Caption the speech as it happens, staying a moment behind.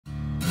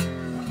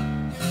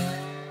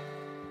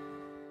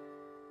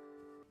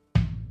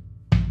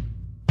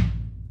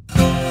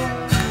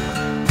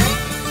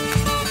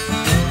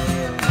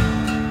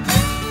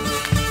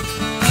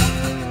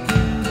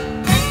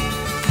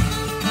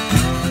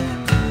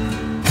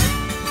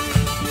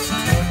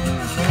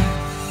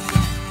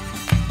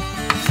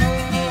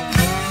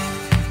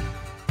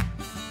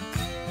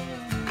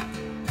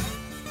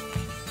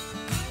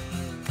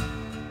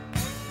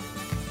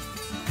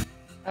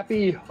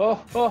Happy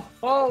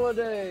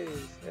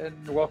holidays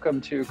and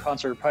welcome to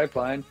Concert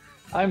Pipeline.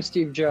 I'm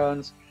Steve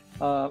Jones.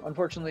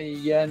 Unfortunately,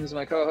 Jens,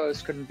 my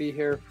co-host, couldn't be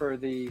here for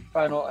the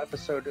final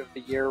episode of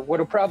the year.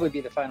 What'll probably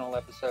be the final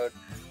episode,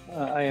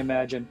 I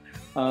imagine,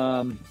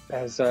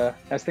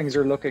 as things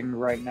are looking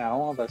right now,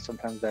 although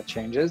sometimes that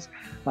changes.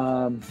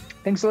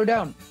 Things slow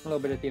down a little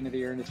bit at the end of the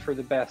year, and it's for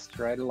the best,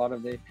 right? A lot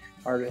of the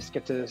artists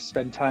get to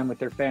spend time with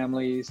their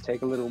families,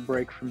 take a little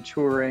break from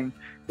touring,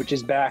 which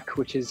is back,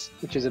 which is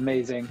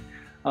amazing,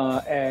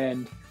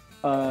 and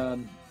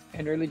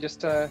really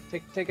just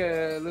take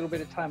a little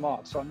bit of time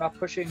off. So I'm not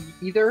pushing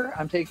either.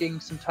 I'm taking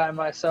some time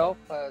myself,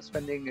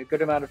 spending a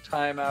good amount of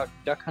time out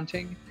duck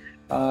hunting,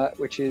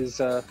 which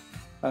is a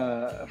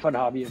fun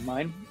hobby of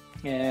mine.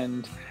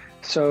 And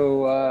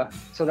so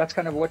that's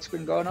kind of what's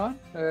been going on.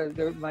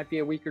 There might be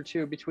a week or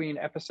two between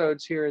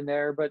episodes here and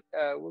there, but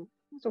we'll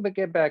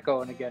get back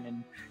going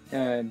again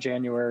in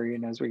January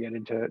and as we get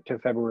into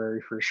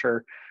February for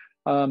sure.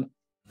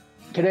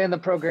 Today on the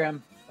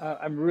program,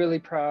 I'm really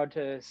proud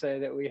to say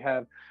that we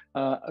have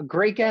a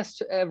great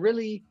guest, a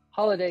really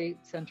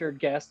holiday-centered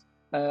guest.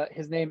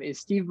 His name is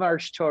Steve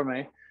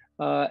March-Tormé,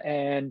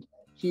 and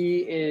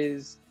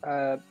he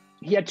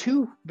had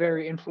two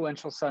very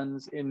influential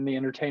sons in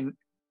the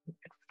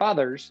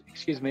fathers,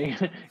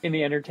 in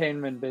the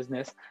entertainment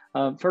business.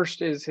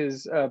 First is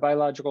his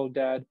biological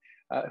dad,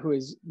 who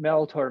is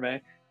Mel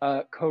Tormé,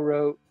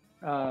 co-wrote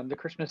the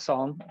Christmas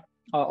song,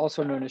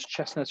 also known as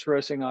Chestnuts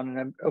Roasting on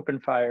an Open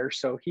Fire.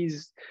 So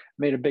he's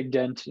made a big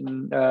dent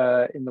in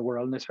the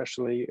world, and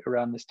especially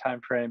around this time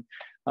frame.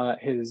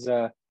 His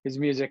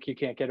music you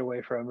can't get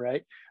away from,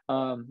 right?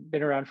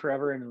 Been around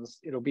forever, and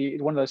it'll be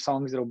one of those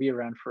songs that'll be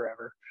around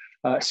forever.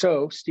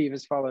 So Steve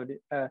has followed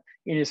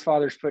in his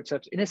father's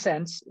footsteps, in a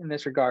sense, in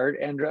this regard,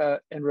 and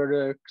wrote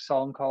a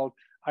song called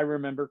I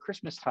Remember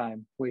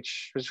Christmastime,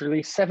 which was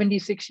released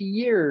 76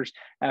 years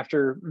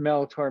after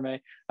Mel Tormé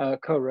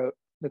co-wrote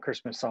the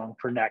Christmas song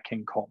for Nat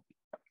King Cole.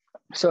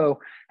 So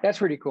that's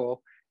pretty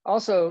cool.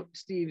 Also,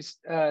 Steve's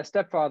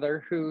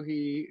stepfather, who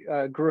he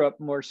grew up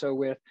more so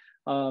with,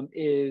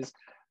 is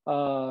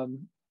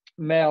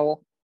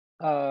Mel.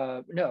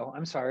 No,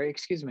 I'm sorry,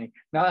 excuse me.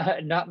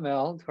 Not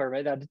Mel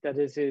Tormé. That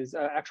is his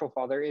actual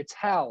father. It's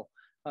Hal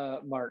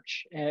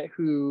March,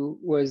 who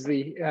was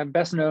the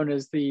best known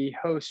as the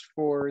host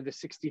for the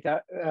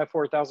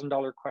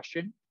 $64,000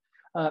 question.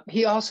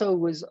 He also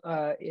was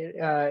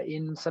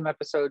in some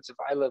episodes of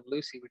I Love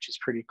Lucy, which is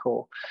pretty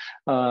cool,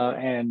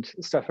 and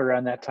stuff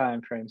around that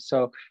time frame.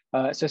 So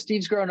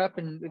Steve's grown up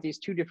in these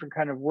two different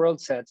kind of world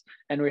sets,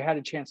 and we had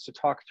a chance to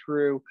talk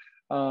through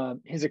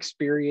his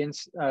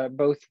experience,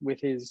 both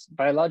with his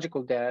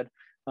biological dad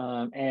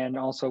and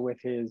also with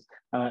his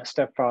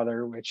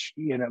stepfather, which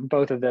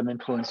both of them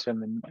influenced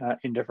him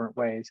in different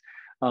ways.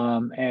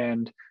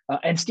 And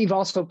Steve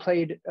also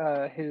played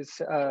his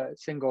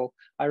single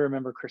 "I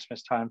Remember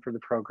Christmastime" for the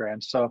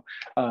program. So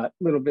a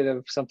little bit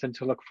of something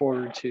to look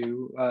forward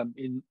to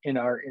in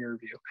our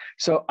interview.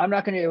 So I'm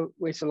not going to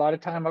waste a lot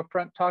of time up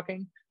front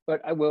talking,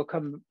 but I will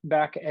come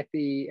back at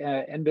the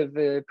end of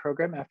the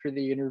program after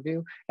the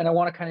interview. And I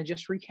want to kind of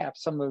just recap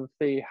some of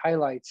the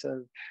highlights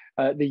of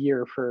the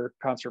year for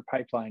Concert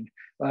Pipeline.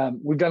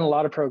 We've done a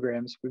lot of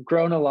programs. We've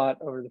grown a lot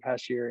over the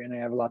past year, and I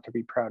have a lot to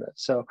be proud of.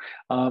 So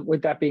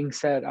with that being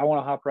said, I want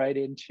to hop right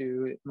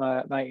into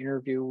my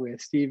interview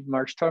with Steve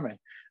March-Tormé.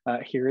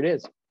 Here it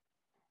is.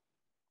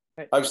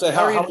 I would say,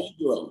 how are you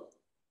doing?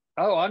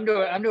 Oh, I'm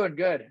doing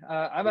good.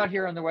 I'm out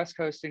here on the West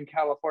Coast in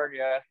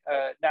California,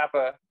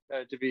 Napa,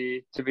 to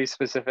be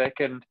specific,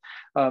 and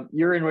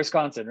you're in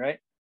Wisconsin, right?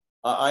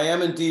 I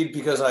am indeed,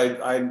 because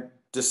I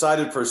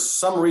decided for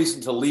some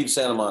reason to leave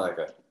Santa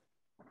Monica.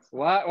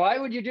 Why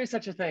would you do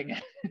such a thing?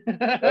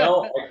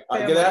 Well,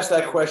 I get asked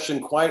that question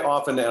quite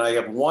often, and I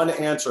have one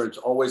answer. It's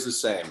always the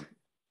same.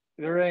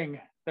 The ring.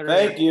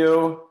 Thank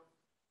you.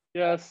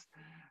 Yes.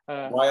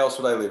 Why else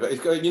would I leave?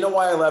 You know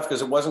why I left?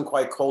 Because it wasn't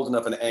quite cold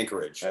enough in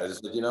Anchorage. I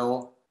just said,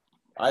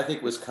 I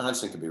think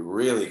Wisconsin could be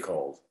really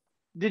cold.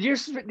 Did you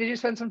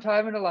spend some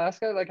time in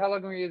Alaska? Like, how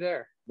long were you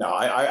there? No,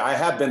 I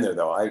have been there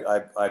though.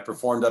 I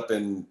performed up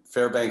in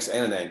Fairbanks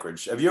and in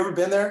Anchorage. Have you ever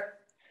been there?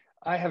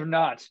 I have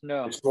not.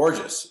 No. It's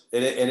gorgeous,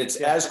 and it's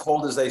as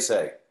cold as they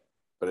say.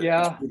 But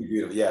it's really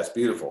beautiful. Yeah, it's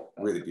beautiful.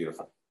 Really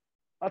beautiful.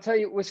 I'll tell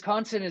you,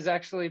 Wisconsin is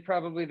actually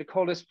probably the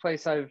coldest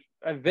place I've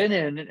been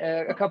in.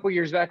 A couple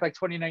years back, like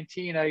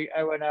 2019, I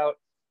went out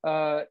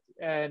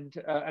and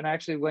I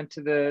actually went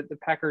to the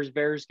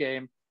Packers-Bears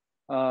game.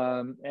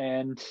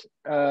 And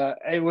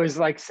it was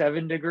like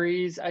 7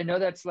 degrees. I know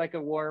that's like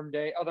a warm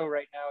day, although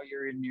right now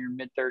you're in your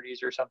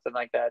mid-30s or something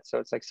like that. So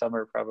it's like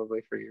summer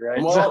probably for you,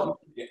 right? Well,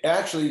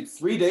 actually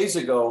 3 days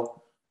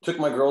ago, took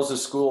my girls to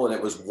school and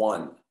it was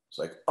 1. It's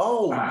like,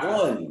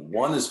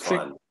 one is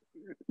fun.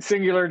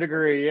 Singular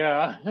degree,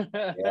 yeah.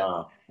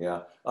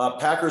 Yeah.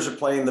 Packers are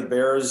playing the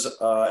Bears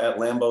at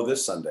Lambeau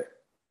this Sunday.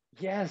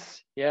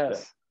 Yes. Yeah.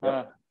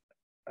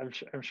 I'm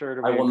sure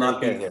it'll be I will not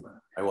be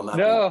there. I will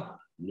not.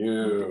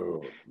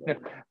 No.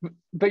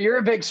 But you're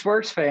a big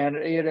sports fan,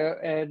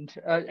 and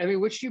I mean,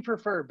 which do you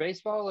prefer,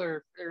 baseball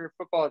or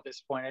football at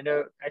this point? I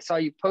know I saw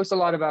you post a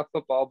lot about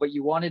football, but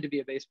you wanted to be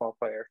a baseball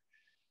player.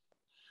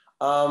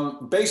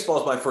 Baseball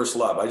is my first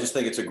love. I just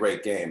think it's a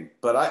great game.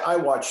 But I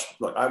watch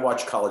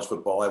college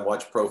football. I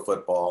watch pro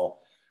football.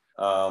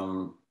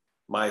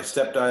 My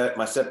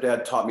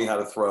stepdad taught me how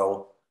to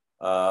throw.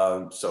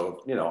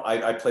 So,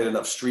 I played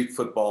enough street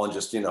football and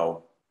just,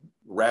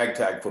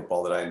 ragtag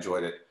football that I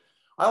enjoyed it.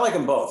 I like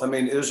them both. I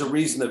mean, there's a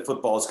reason that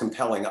football is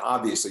compelling.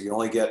 Obviously, you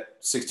only get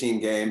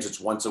 16 games. It's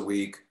once a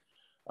week.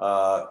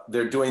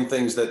 They're doing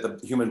things that the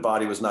human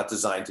body was not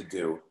designed to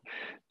do.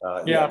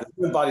 The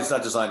human body's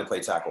not designed to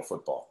play tackle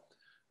football.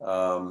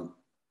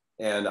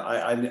 And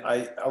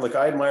I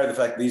admire the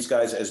fact that these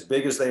guys, as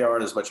big as they are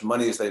and as much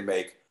money as they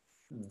make,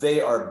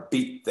 they are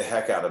beat the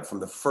heck out of from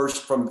the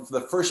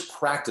first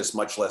practice,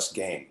 much less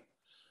game.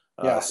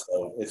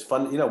 So it's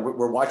fun.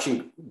 We're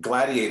watching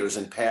gladiators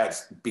in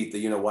pads beat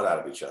the what out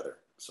of each other.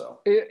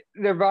 So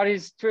their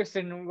bodies twist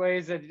in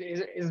ways that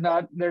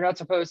they're not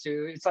supposed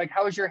to. It's like,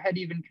 how is your head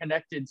even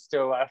connected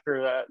still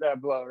after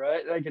that blow,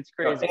 right? Like, it's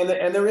crazy. And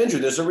they're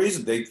injured. There's a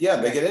reason they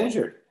get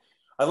injured.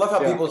 I love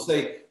how people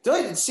say,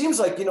 it seems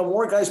like,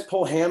 more guys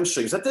pull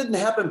hamstrings. That didn't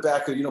happen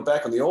back in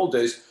the old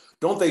days.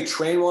 Don't they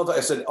train well?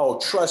 I said, oh,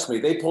 trust me,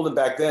 they pulled them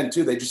back then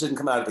too. They just didn't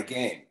come out of the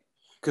game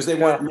because they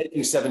weren't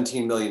making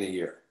 17 million a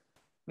year.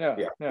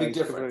 Big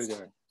difference.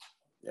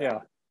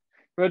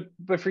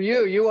 But for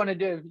you wanted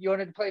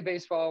to play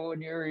baseball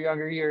when you were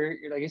younger. You're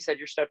like you said,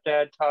 your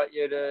stepdad taught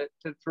you to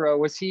throw.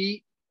 Was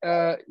he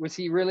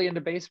really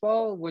into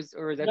baseball?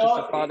 Or is that just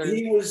a father?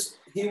 He was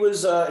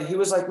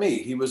like me.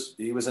 He was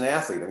an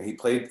athlete. I mean, he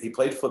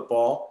played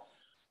football.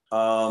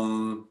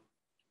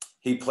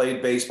 He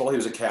played baseball. He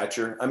was a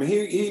catcher. I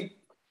mean,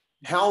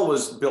 Hal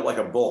was built like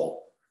a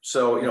bull.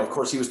 So, of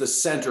course, he was the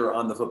center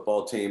on the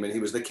football team, and he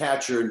was the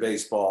catcher in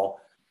baseball.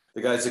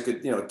 The guys that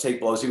could,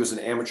 take blows. He was an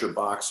amateur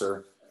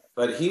boxer.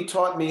 But he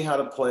taught me how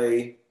to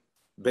play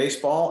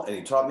baseball, and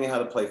he taught me how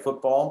to play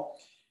football.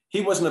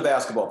 He wasn't a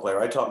basketball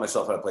player. I taught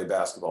myself how to play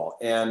basketball.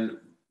 And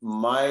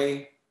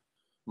my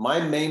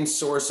main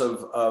source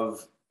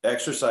of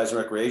exercise and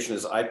recreation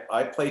is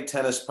I play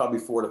tennis probably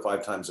 4 to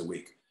 5 times a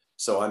week.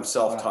 So I'm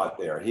self-taught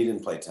there. He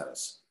didn't play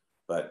tennis,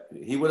 but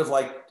he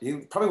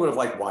probably would have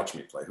liked watching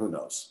me play. Who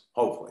knows?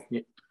 Hopefully.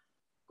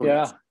 Who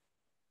knows?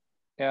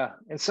 Yeah.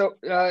 And so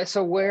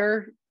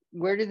where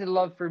did the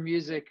love for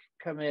music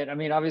come in? I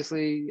mean,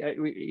 obviously,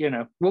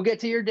 we'll get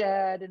to your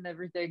dad and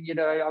everything,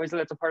 obviously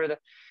that's a part of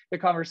the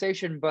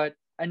conversation, but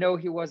I know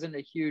he wasn't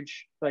a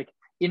huge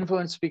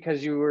influence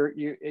because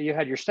you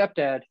had your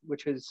stepdad,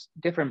 which was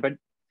different, but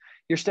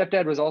your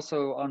stepdad was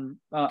also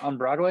on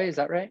Broadway. Is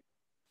that right?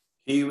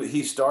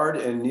 He starred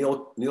in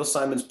Neil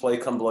Simon's play,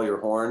 Come Blow Your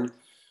Horn.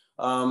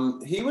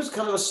 He was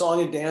kind of a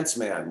song and dance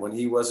man when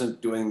he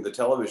wasn't doing the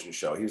television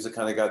show. He was the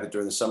kind of guy that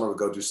during the summer would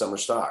go do summer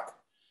stock.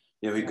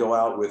 He'd go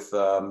out with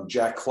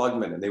Jack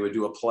Klugman and they would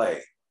do a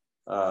play.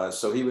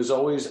 So he was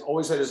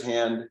always had his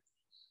hand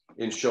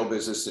in show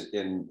business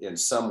in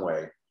some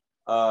way.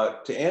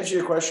 To answer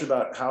your question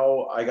about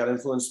how I got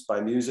influenced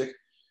by music,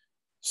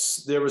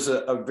 there was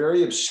a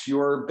very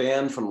obscure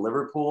band from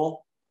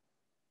Liverpool.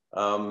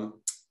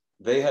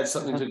 They had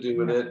something to do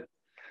with it.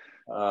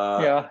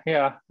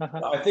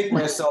 I think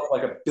myself,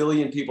 like a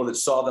billion people that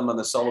saw them on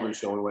the Sullivan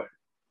Show and went,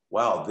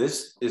 wow,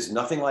 this is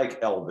nothing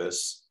like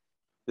Elvis.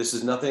 This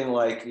is nothing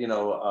like,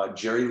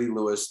 Jerry Lee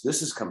Lewis.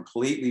 This is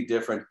completely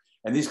different.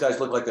 And these guys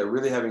look like they're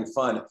really having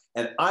fun.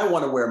 And I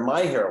want to wear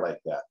my hair like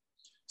that.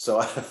 So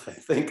I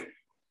think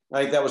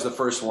that was the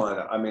first one.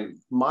 I mean,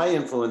 my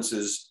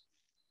influences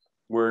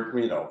were,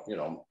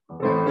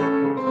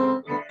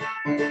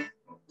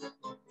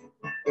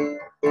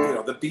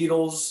 the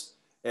Beatles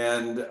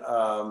and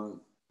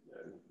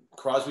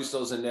Crosby,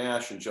 Stills and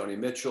Nash and Joni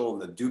Mitchell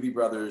and the Doobie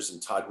Brothers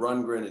and Todd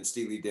Rundgren and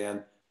Steely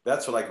Dan.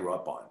 That's what I grew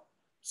up on.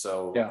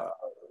 So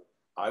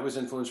I was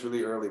influenced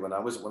really early when I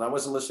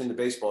wasn't listening to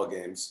baseball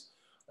games.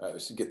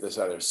 To get this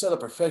out there, set up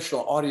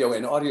professional audio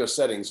in audio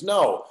settings.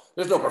 No,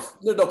 there's no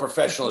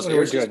professionals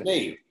here. It's just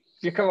me.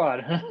 Yeah, come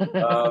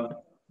on.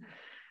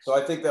 So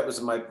I think that was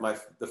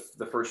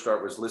the first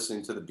start was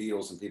listening to the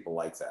Beatles and people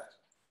like that.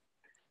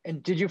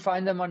 And did you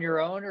find them on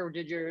your own, or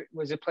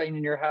was it playing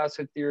in your house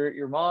with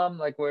your mom?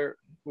 Like where?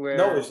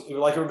 No, it was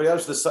like everybody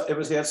else. It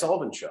was the Ed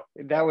Sullivan Show.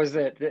 That was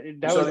it.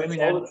 That was the Ed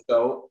Sullivan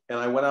Show, and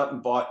I went out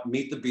and bought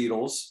Meet the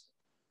Beatles.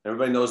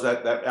 Everybody knows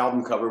that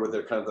album cover with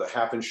their kind of the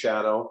half in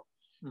shadow.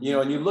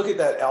 Mm-hmm. And you look at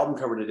that album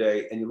cover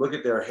today, and you look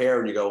at their hair,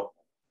 and you go,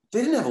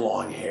 they didn't have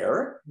long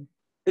hair.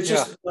 It's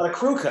just not a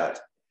crew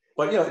cut.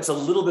 But it's a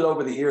little bit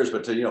over the ears.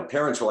 But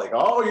parents were like,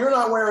 "Oh, you're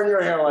not wearing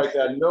your hair like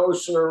that, no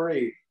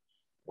sirree."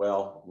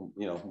 Well,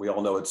 we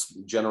all know it's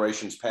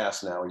generations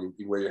past now. You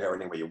wear your hair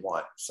any way you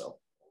want. So,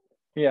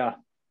 yeah.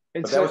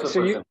 And but that was the first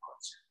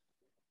influence.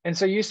 And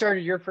so you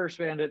started your first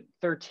band at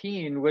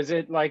 13. Was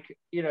it like,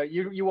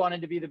 you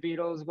wanted to be the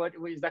Beatles? What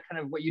is that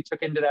kind of what you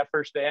took into that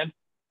first band?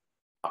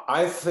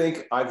 I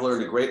think I've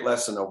learned a great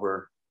lesson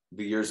over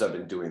the years I've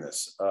been doing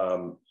this.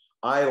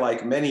 I,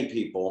 like many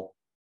people,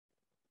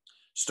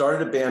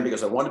 started a band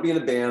because I wanted to be in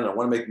a band and I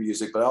want to make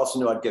music, but I also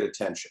knew I'd get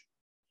attention.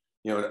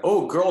 You know, and,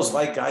 oh, girls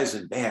like guys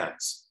in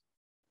bands.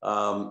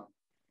 And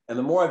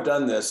the more I've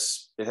done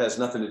this, it has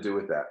nothing to do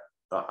with that.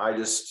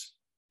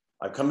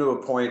 I've come to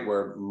a point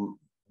where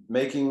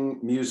making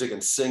music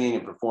and singing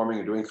and performing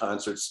and doing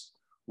concerts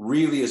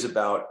really is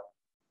about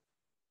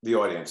the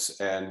audience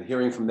and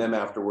hearing from them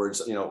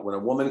afterwards. You know, when a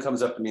woman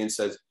comes up to me and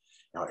says,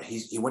 "Now,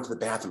 he went to the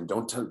bathroom.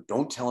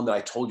 Don't tell him that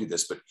I told you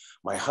this, but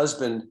my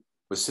husband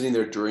was sitting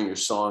there during your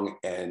song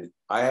and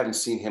I haven't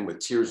seen him with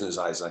tears in his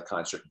eyes at a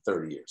concert in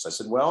 30 years. I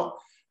said, well,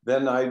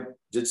 then I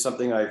did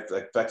something, I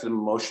affected him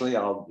emotionally.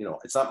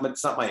 It's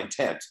not my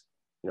intent.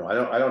 You know,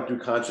 I don't do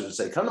concerts and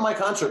say, come to my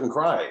concert and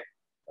cry.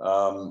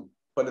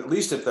 But at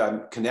least if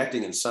I'm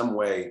connecting in some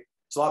way,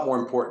 it's a lot more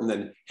important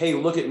than, hey,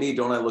 look at me,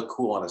 don't I look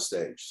cool on a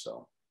stage?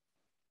 So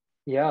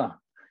yeah,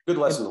 good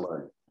lesson to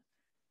learn.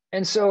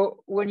 And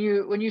so when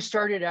you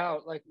started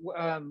out, like,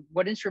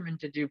 what instrument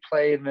did you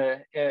play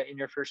in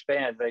your first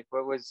band? Like,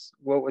 what was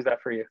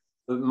that for you?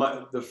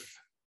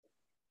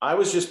 I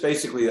was just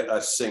basically a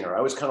singer.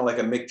 I was kind of like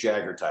a Mick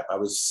Jagger type. I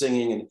was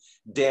singing and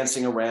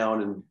dancing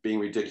around and being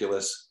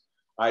ridiculous.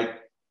 I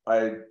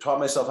taught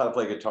myself how to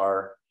play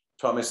guitar,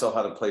 taught myself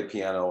how to play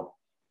piano,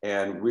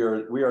 and we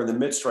are in the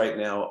midst right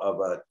now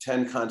of a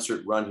 10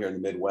 concert run here in the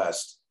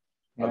Midwest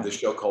of the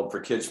show called For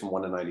Kids from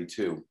 1 to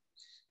 92,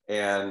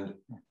 and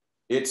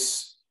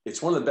it's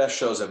one of the best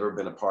shows I've ever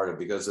been a part of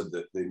because of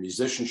the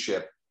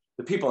musicianship,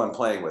 the people I'm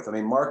playing with. I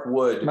mean, Mark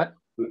Wood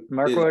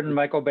and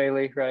Michael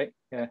Bailey, right?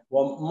 Yeah.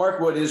 Well, Mark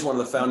Wood is one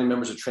of the founding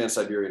members of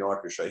Trans-Siberian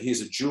Orchestra.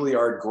 He's a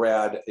Juilliard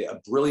grad, a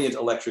brilliant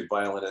electric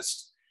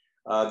violinist.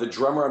 The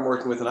drummer I'm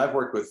working with, and I've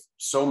worked with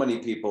so many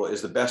people,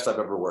 is the best I've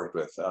ever worked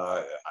with.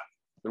 I've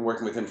been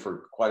working with him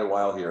for quite a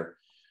while here.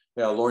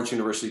 You know, Lawrence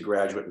University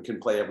graduate and can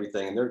play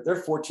everything. And there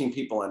are 14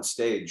 people on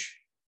stage.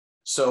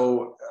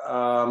 So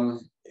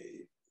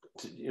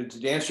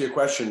to answer your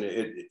question,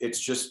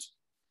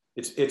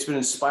 it's been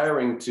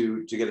inspiring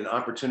to get an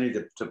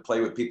opportunity to play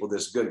with people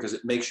this good because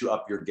it makes you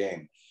up your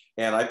game.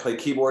 And I play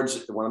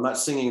keyboards. When I'm not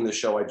singing in the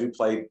show, I do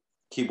play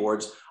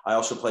keyboards. I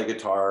also play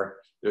guitar.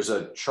 There's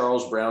a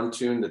Charles Brown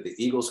tune that the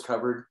Eagles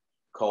covered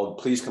called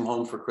Please Come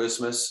Home for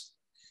Christmas.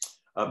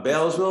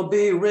 Bells will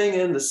be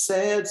ringing, the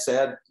sad,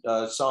 sad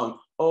song.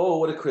 Oh,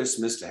 what a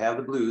Christmas to have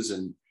the blues.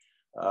 And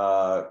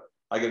I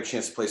get a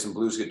chance to play some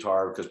blues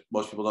guitar because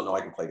most people don't know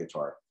I can play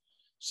guitar.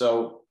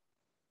 So,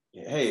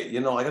 hey,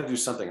 you know, I got to do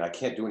something. I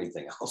can't do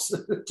anything else,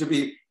 to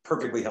be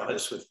perfectly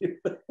honest with you.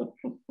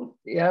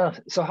 Yeah.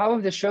 So how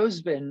have the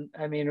shows been?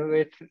 I mean,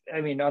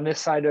 on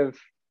this side of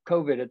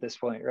COVID at this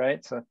point,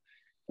 right? So,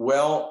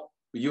 well,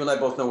 you and I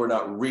both know we're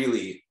not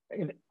really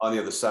on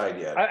the other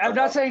side yet. I'm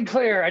not saying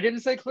clear. I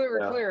didn't say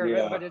clear or clear,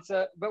 yeah. But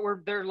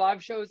they're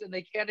live shows and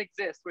they can't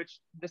exist. Which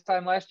this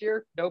time last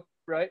year, nope,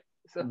 right?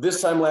 So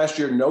this time last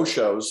year, no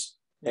shows.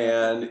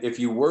 And if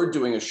you were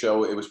doing a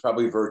show, it was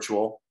probably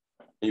virtual.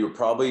 You were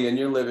probably in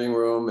your living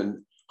room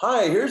and,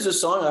 hi, here's a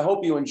song. I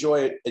hope you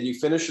enjoy it. And you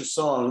finish a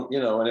song, you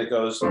know, and it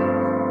goes,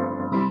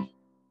 and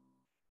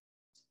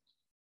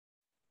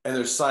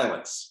there's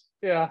silence.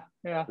 Yeah.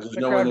 The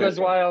crowd goes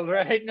wild,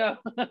 right? No.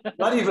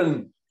 Not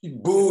even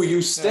boo,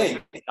 you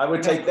stink. I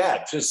would take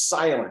that, just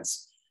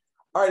silence.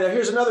 All right, now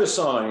here's another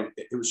song.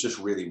 It was just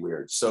really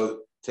weird.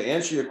 So to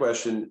answer your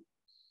question,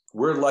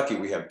 we're lucky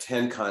we have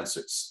 10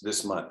 concerts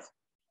this month.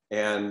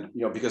 And,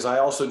 you know, because I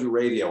also do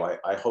radio,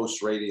 I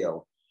host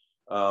radio.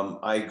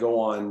 I go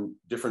on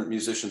different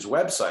musicians'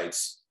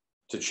 websites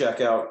to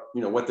check out,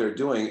 you know, what they're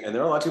doing. And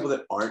there are a lot of people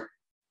that aren't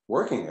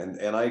working,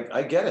 and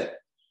I get it.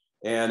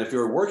 And if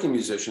you're a working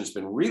musician, it's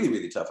been really,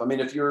 really tough. I mean,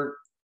 if you're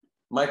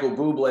Michael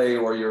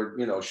Bublé or you're,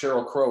 you know,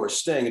 Sheryl Crow or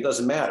Sting, it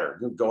doesn't matter.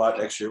 You'll go out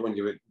next year when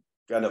you've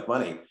got enough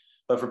money.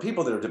 But for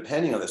people that are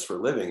depending on this for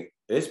a living,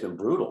 it's been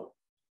brutal.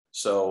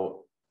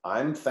 So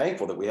I'm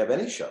thankful that we have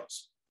any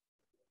shows.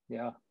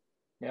 Yeah.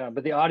 Yeah,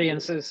 but the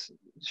audiences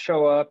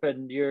show up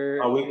and you're,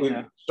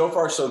 so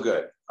far so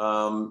good.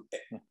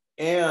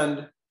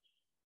 And,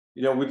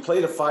 you know, we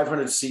played a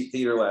 500-seat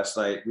theater last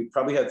night. We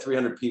probably had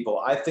 300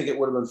 people. I think it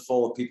would have been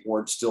full if people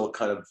weren't still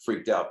kind of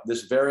freaked out.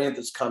 This variant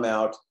that's come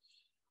out,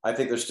 I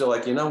think they're still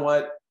like, you know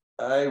what?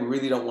 I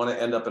really don't want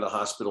to end up in a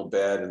hospital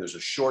bed and there's a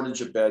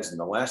shortage of beds. And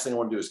the last thing I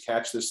want to do is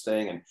catch this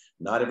thing and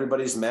not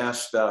everybody's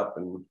masked up.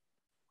 And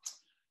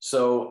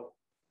so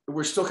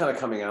we're still kind of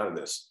coming out of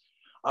this.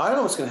 I don't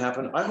know what's going to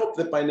happen. I hope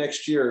that by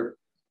next year,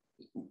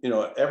 you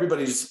know,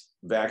 everybody's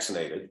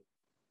vaccinated.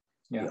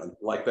 Yeah. You know,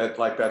 like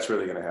that's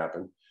really going to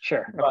happen.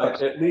 Sure.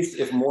 But at least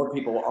if more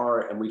people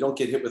are, and we don't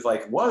get hit with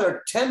like, well, there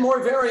are 10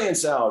 more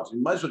variants out,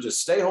 you might as well just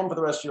stay home for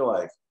the rest of your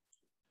life.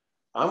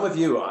 I'm with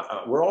you.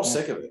 We're all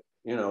sick of it.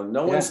 You know,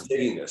 no one's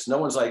digging this. No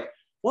one's like,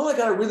 well, I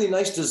got a really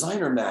nice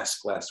designer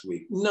mask last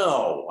week.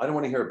 No, I don't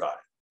want to hear about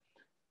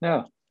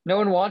it. No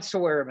one wants to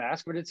wear a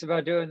mask, but it's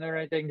about doing the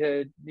right thing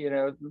to, you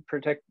know,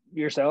 protect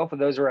yourself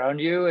and those around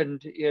you,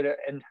 and, you know,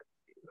 and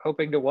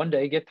hoping to one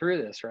day get through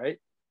this, right?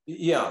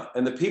 Yeah.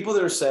 And the people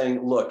that are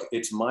saying, look,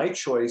 it's my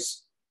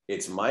choice.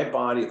 It's my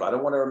body. If I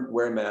don't want to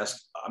wear a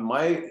mask,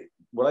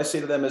 what I say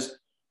to them is,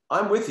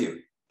 I'm with you,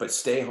 but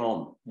stay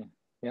home.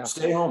 Yeah.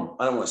 Stay home.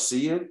 I don't want to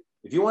see you.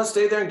 If you want to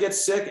stay there and get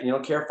sick and you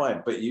don't care,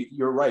 fine. But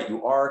you're right.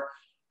 You are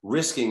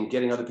risking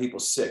getting other people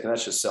sick, and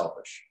that's just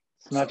selfish.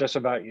 It's not just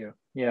about you.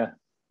 Yeah.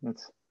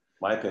 That's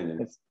my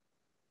opinion.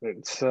 Yeah,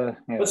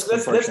 let's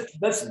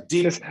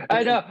deep.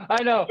 I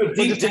know.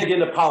 Deep dig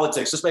into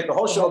politics. Let's make the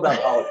whole show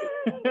about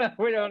politics.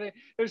 We don't.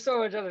 There's so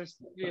much other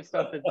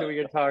stuff that we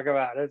can talk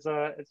about.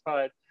 It's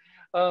fine.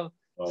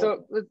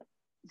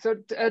 So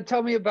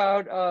tell me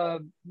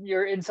about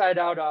your Inside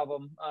Out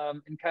album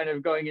and kind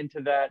of going into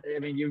that. I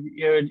mean,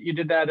 you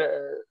did that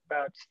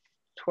about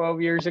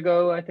 12 years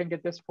ago, I think,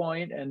 at this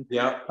point. And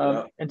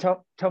and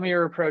tell me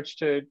your approach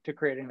to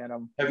creating that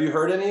album. Have you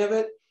heard any of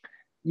it?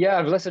 Yeah,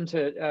 I've listened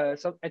to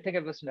I think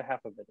I've listened to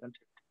half of it.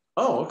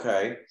 Oh,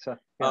 okay. So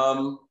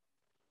yeah.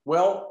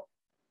 Well,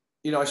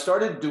 I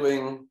started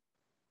doing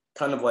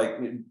kind of like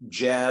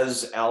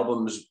jazz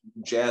albums,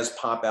 jazz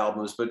pop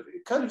albums, but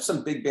kind of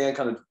some big band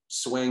kind of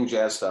swing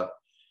jazz stuff.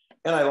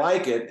 And I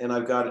like it, and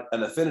I've got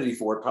an affinity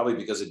for it, probably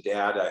because of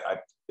Dad.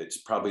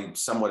 It's probably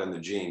somewhat in the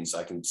genes.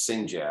 I can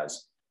sing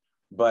jazz,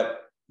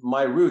 but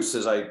my roots,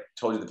 as I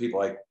told you, the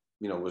people I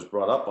was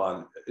brought up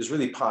on, is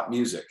really pop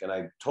music. And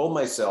I told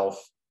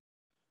myself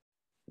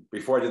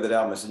before I did that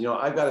album, I said,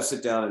 I've got to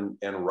sit down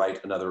and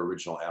write another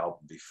original album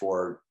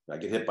before I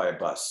get hit by a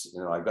bus.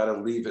 I've got to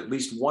leave at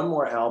least one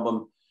more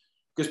album,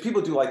 because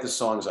people do like the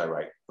songs I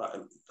write.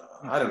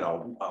 I don't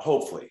know,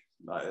 hopefully.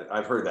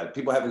 I've heard that.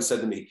 People haven't said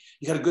to me,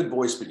 you got a good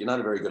voice, but you're not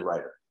a very good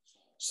writer.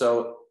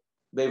 So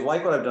they've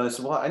liked what I've done. I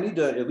said, well, I need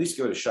to at least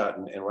give it a shot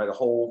and write a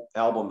whole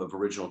album of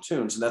original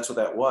tunes. And that's what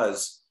that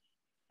was.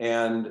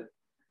 And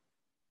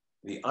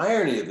the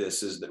irony of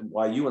this is that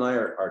why you and I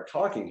are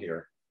talking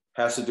here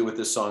has to do with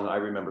this song, I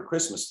Remember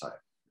Christmastime.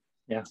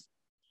 Yeah.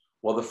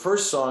 Well, the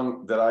first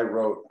song that I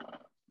wrote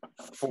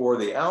for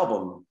the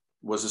album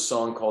was a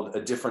song called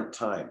A Different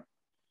Time.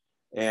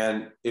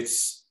 And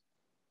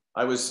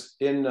I was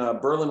in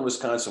Berlin,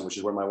 Wisconsin, which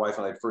is where my wife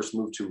and I first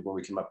moved to when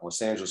we came up in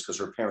Los Angeles, because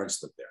her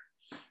parents lived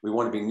there. We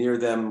wanted to be near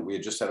them. We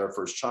had just had our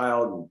first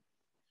child.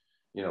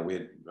 And, we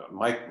had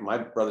my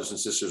brothers and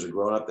sisters had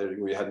grown up there.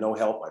 We had no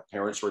help. My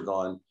parents were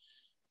gone.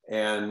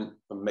 And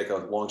I'll make a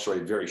long story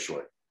very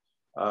short.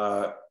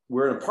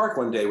 We're in a park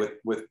one day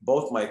with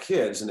both my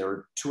kids, and they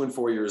were 2 and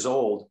 4 years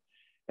old.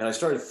 And I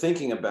started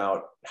thinking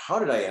about, how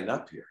did I end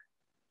up here?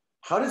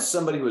 How did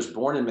somebody who was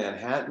born in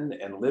Manhattan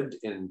and lived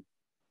in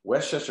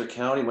Westchester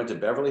County, went to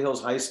Beverly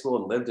Hills High School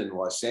and lived in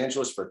Los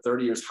Angeles for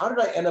 30 years, how did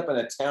I end up in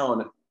a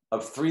town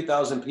of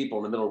 3,000 people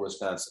in the middle of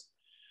Wisconsin?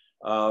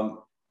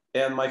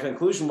 And my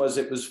conclusion was,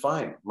 it was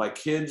fine. My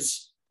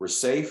kids were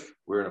safe.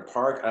 We were in a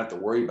park. I don't have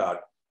to worry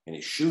about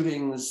any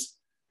shootings,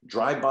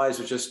 drive-bys.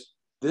 It was just,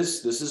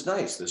 this is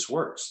nice. This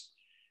works.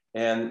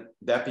 And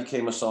that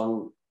became a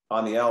song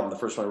on the album, the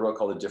first one I wrote,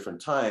 called A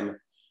Different Time.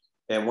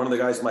 And one of the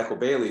guys, Michael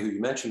Bailey, who you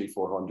mentioned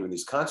before, who I'm doing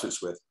these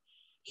concerts with,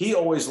 he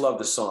always loved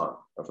the song.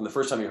 From the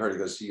first time he heard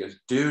it, he goes,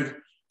 dude,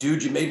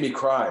 you made me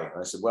cry. And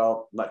I said,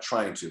 well, I'm not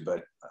trying to,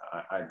 but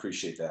I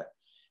appreciate that.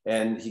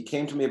 And he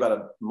came to me about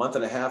a month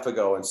and a half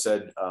ago and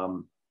said,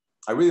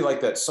 I really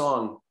like that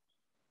song.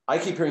 I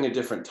keep hearing a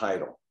different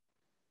title.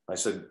 I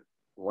said,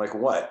 like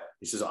what?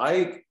 He says,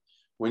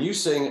 when you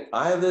sing,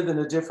 I live in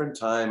a different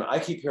time, I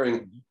keep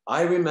hearing,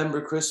 I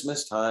remember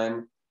Christmas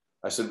time.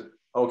 I said,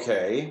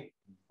 okay,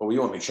 well, you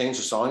want me to change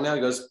the song now?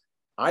 He goes,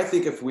 I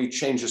think if we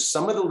change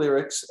some of the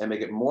lyrics and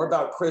make it more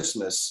about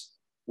Christmas,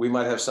 we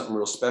might have something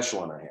real special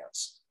on our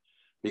hands.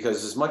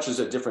 Because as much as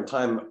A Different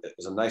Time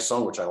is a nice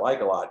song, which I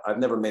like a lot, I've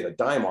never made a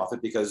dime off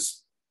it,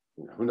 because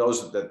who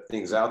knows that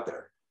thing's out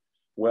there.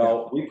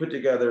 Well, we put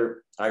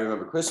together I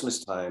Remember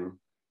Christmastime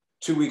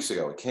 2 weeks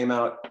ago. It came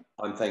out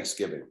on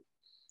Thanksgiving.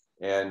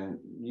 And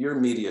you're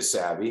media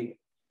savvy.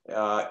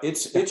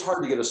 It's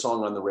hard to get a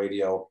song on the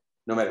radio,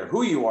 no matter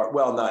who you are.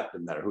 Well, not no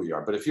matter who you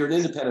are, but if you're an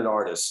independent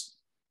artist,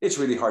 it's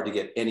really hard to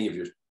get any of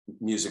your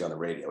music on the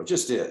radio. It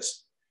just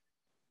is.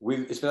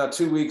 It's been out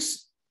 2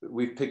 weeks.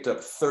 We've picked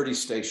up 30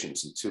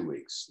 stations in 2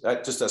 weeks.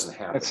 That just doesn't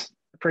happen. That's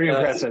pretty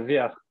impressive,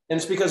 yeah. And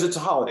it's because it's a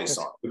holiday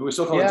song. If we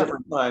still call it A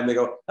Different Time, they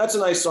go, that's a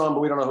nice song,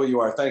 but we don't know who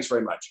you are. Thanks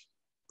very much.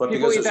 But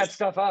people eat that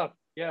stuff up,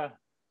 yeah.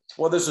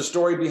 Well, there's a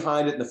story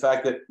behind it, and the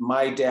fact that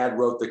my dad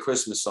wrote the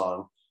Christmas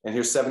song, and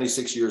here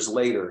 76 years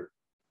later,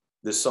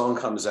 this song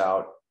comes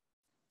out.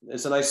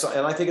 It's a nice song,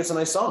 and I think it's a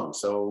nice song.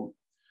 So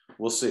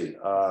we'll see.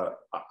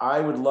 I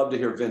would love to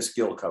hear Vince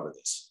Gill cover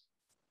this.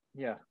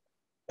 Yeah.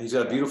 He's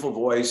got a beautiful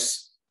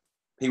voice.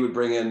 He would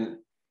bring in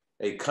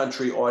a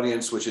country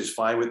audience, which is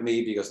fine with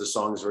me, because the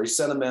song is very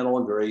sentimental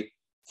and very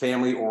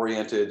family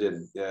oriented.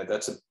 And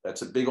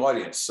that's a big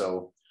audience.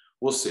 So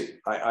we'll see.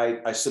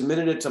 I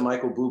submitted it to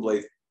Michael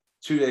Bublé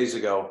 2 days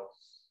ago.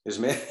 His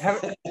man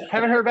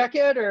haven't heard back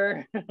yet,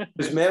 or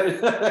his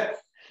man.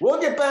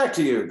 We'll get back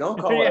to you. Don't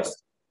call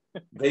us.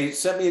 They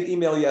sent me an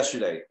email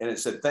yesterday, and it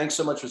said, "Thanks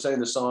so much for sending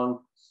the song.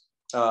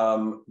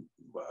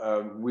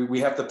 We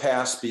have to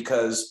pass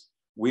because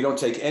we don't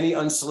take any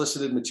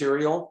unsolicited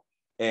material,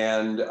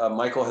 and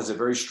Michael has a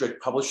very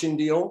strict publishing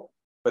deal.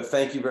 But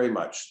thank you very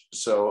much."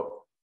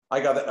 So I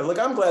got that. Look,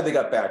 I'm glad they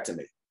got back to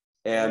me.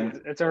 And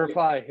it's a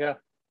reply, yeah.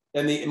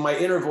 And my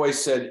inner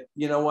voice said,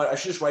 you know what? I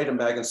should just write him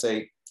back and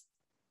say,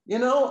 you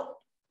know,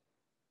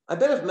 I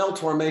bet if Mel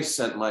Tormé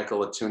sent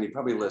Michael a tune, he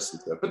probably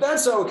listened to it. But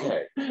that's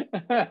okay.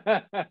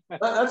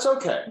 That's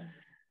okay.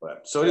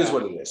 But, so it is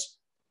what it is.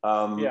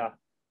 Yeah.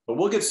 But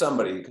we'll get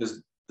somebody,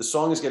 because the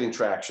song is getting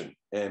traction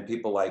and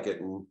people like it.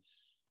 And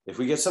if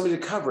we get somebody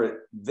to cover it,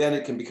 then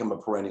it can become a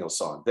perennial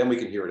song. Then we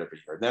can hear it every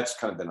year. And that's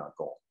kind of been our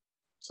goal.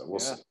 So we'll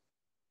see.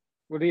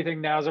 Well, do you think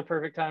now's a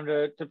perfect time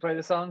to play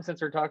the song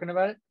since we're talking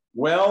about it?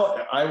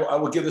 Well, I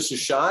will give this a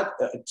shot.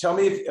 Tell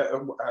me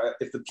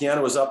if the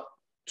piano is up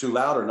too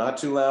loud or not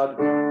too loud.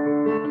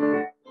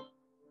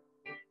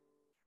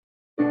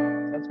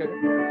 Sounds good.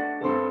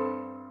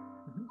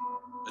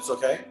 It's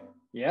okay?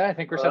 Yeah, I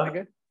think we're sounding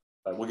good.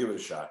 All right, we'll give it a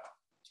shot.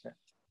 Okay.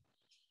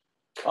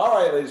 All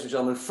right, ladies and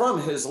gentlemen,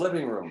 from his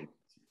living room.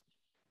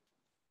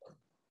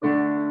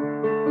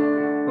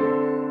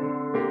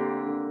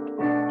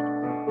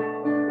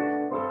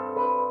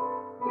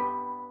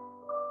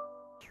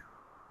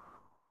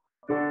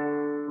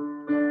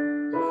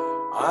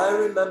 I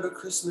remember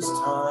Christmas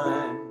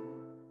time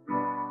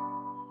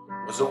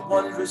was a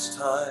wondrous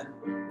time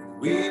when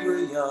we were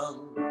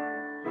young,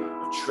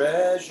 a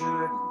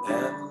treasured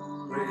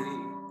memory,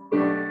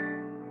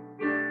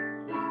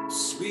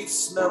 sweet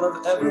smell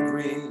of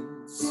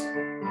evergreens,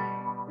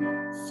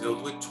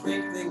 filled with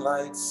twinkling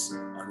lights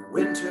on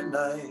winter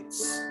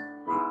nights,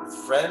 with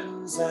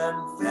friends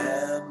and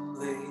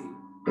family.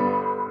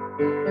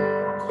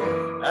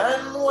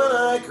 And when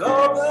I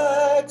go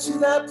back to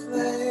that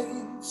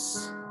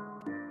place,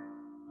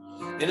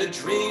 in a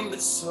dream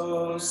that's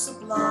so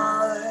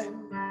sublime,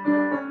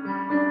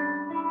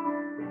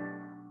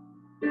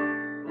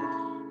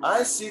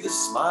 I see the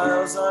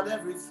smiles on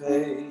every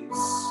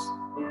face,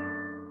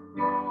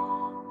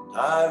 and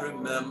I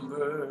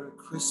remember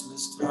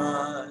Christmas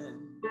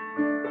time.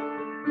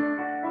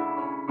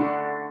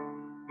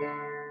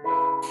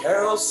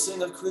 Carols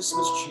sing of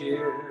Christmas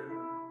cheer,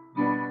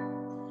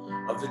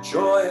 of the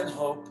joy and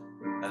hope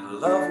and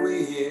love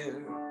we hear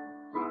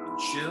in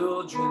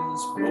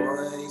children's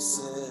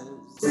voices.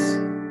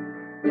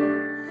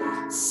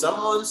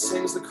 Someone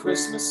sings the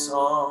Christmas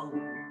song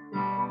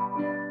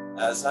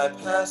as I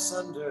pass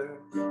under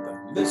the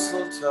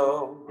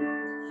mistletoe,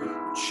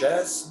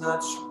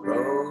 chestnuts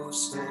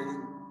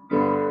roasting.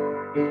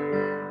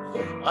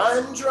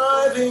 I'm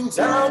driving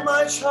down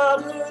my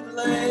childhood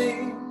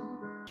lane,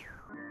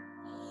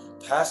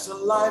 past a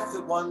life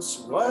that once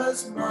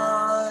was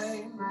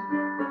mine.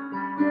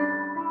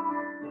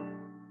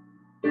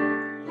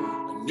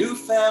 A new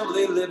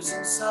family lives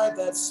inside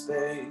that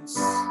space.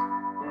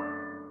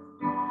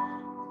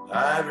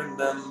 I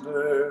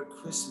remember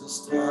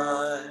Christmas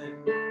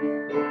time.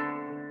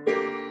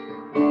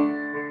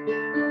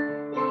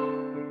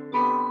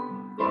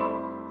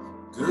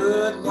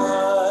 Good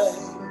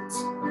night,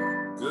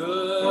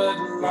 good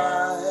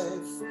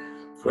life,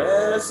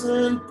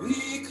 present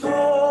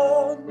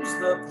becomes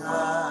the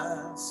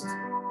past.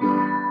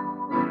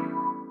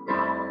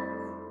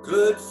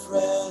 Good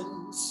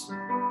friends,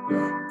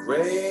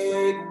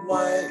 great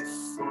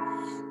wife,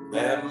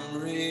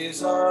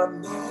 memories are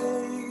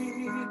made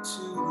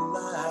to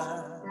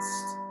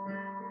last.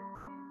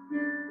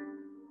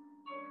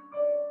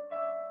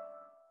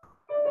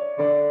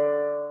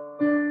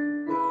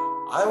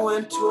 I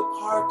went to a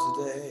park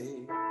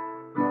today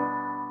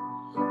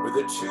with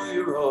a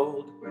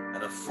 2-year-old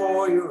and a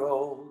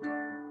 4-year-old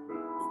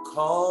who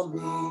call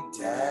me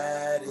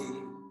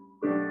Daddy.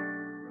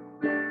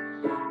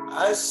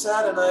 I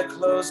sat and I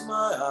closed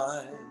my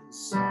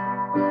eyes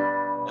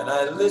and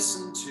I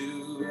listened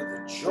to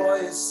the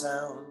joyous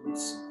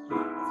sounds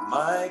of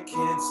my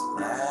kids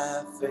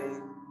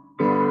laughing.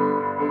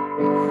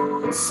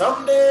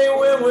 Someday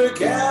when we're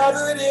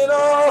gathered in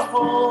our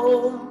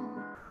home,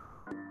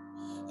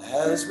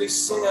 as we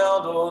sing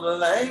out Old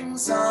Lang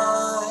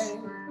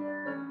Syne,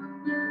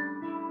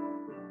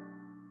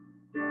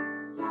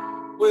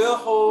 we'll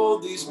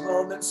hold these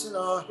moments in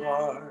our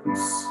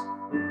hearts.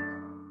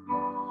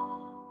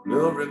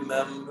 We'll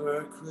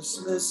remember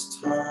Christmas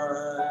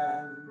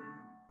time.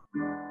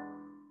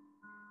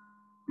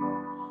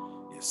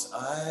 Yes,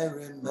 I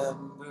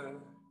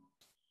remember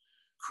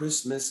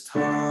Christmas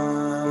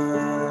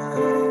time.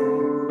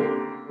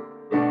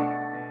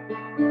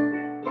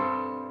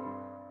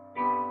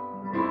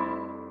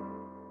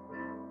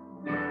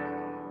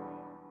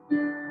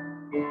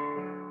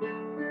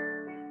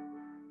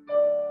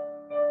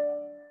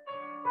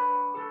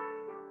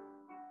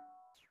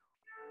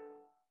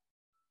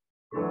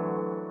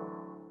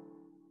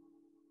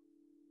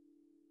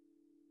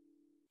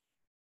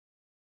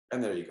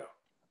 And there you go.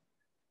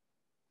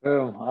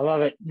 Boom! I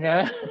love it.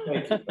 Yeah.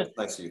 Thank you. That's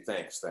nice of you.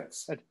 Thanks.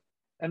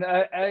 And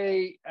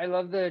I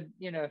love the,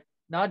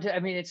 not to, I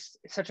mean, it's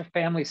such a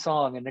family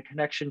song, and the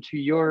connection to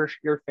your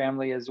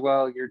family as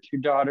well. Your 2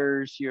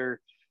 daughters, your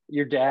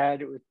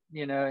dad with,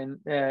 in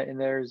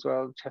there as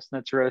well.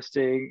 Chestnuts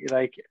roasting,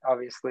 like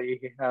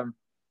obviously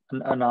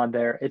a nod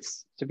there.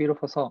 It's a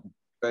beautiful song.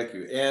 Thank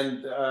you.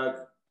 And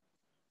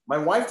my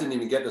wife didn't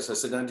even get this. I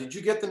said, now, did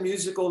you get the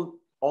musical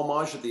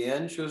homage at the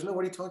end? She goes, no,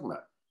 what are you talking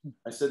about?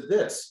 I said,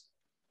 this.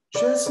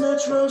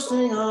 Chestnuts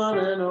roasting on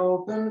an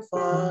open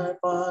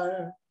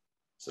fire.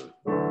 So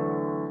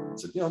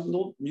it's a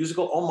little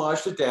musical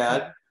homage to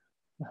Dad.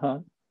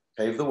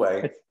 Paved the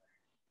way.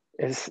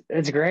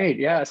 It's great.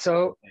 Yeah.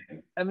 So,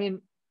 I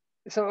mean,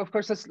 so of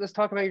course, let's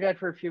talk about your dad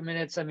for a few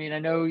minutes. I mean, I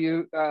know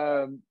you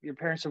your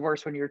parents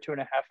divorced when you were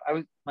 2.5.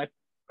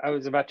 I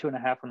was about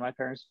 2.5 when my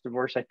parents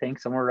divorced, I think,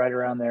 somewhere right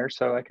around there.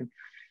 So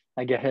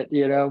I get it,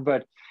 you know,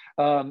 but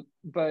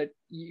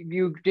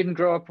you didn't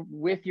grow up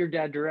with your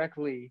dad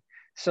directly.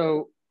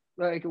 So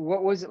like,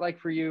 what was it like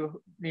for you?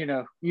 You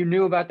know, you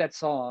knew about that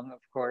song, of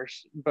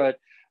course, but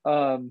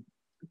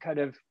kind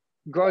of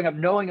growing up,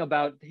 knowing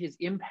about his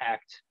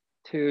impact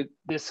to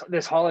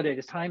this holiday,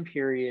 this time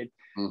period.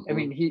 I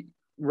mean, he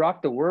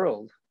rocked the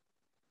world.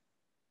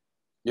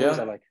 Yeah. What was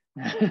that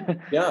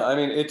like? Yeah, I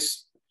mean,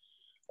 it's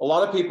a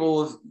lot of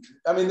people.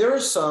 I mean, there are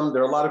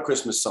a lot of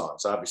Christmas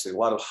songs, obviously, a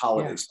lot of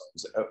holiday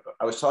songs.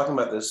 I was talking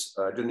about this,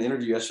 I did an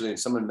interview yesterday, and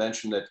someone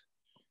mentioned that,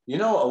 you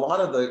know, a lot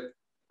of the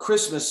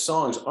Christmas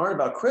songs aren't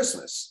about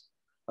Christmas.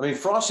 I mean,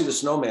 Frosty the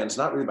Snowman is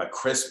not really about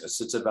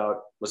Christmas. It's about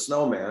the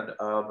snowman.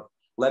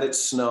 Let It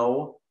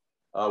Snow,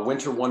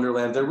 Winter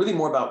Wonderland. They're really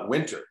more about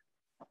winter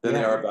than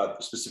they are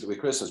about specifically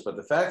Christmas. But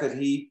the fact that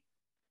he,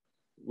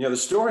 you know, the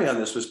story on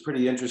this was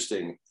pretty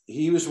interesting.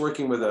 He was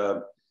working with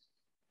a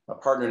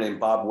partner named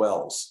Bob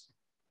Wells.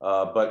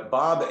 But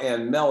Bob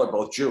and Mel are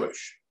both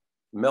Jewish.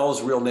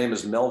 Mel's real name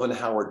is Melvin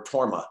Howard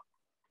Torma.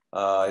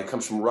 He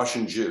comes from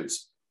Russian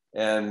Jews.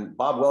 And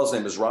Bob Wells'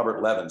 name is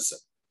Robert Levinson.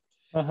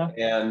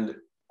 And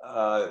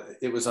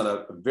it was on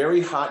a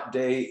very hot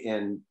day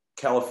in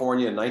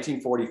California in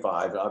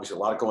 1945. Obviously, a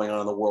lot going on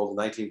in the world in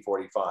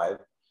 1945.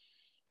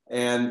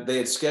 And they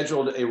had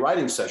scheduled a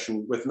writing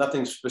session with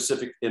nothing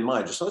specific in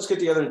mind. Just let's get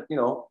together, you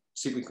know,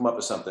 see if we can come up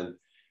with something.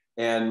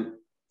 And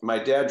my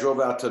dad drove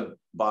out to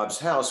Bob's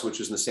house, which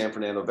is in the San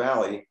Fernando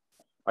Valley.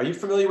 Are you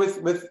familiar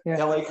with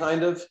LA,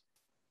 kind of?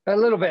 A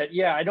little bit,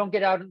 yeah. I don't get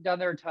down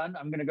there a ton.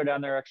 I'm going to go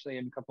down there actually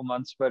in a couple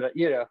months, but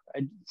you know,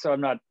 so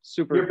I'm not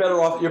super. You're better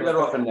off. You're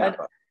better off in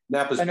Napa.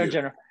 Napa's I know, beautiful.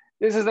 general.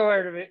 This is the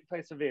weird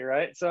place to be,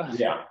 right? So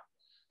yeah.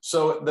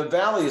 So the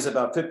valley is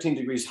about 15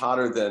 degrees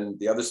hotter than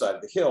the other side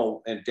of the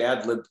hill, and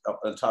Dad lived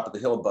up on top of the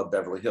hill above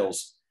Beverly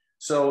Hills.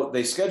 So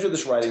they scheduled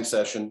this writing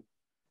session,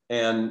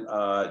 and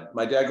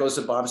my dad goes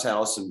to Bob's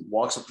house and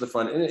walks up to the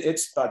front, and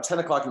it's about 10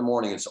 o'clock in the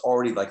morning. It's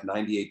already like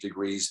 98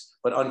 degrees,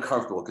 but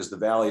uncomfortable because the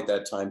valley at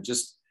that time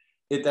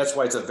that's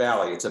why it's a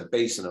valley. It's a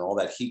basin, and all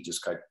that heat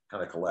just kind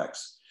of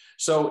collects.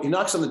 So he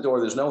knocks on the door.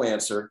 There's no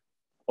answer.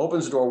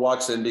 Opens the door,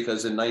 walks in,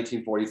 because in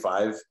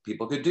 1945,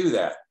 people could do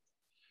that.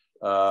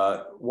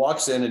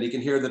 Walks in, and he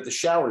can hear that the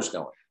shower's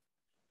going.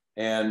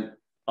 And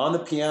on the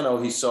piano,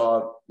 he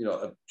saw, you know,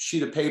 a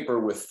sheet of paper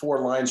with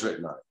 4 lines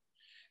written on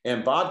it.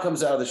 And Bob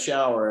comes out of the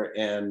shower,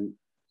 and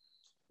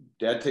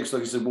Dad takes a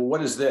look. He said, well,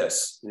 what is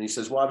this? And he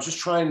says, well, I was just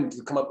trying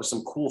to come up with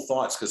some cool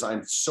thoughts because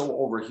I'm so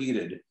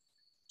overheated.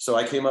 So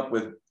I came up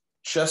with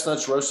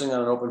chestnuts roasting on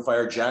an open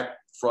fire, Jack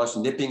Frost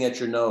nipping at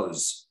your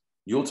nose,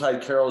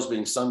 Yuletide carols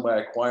being sung by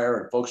a choir,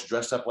 and folks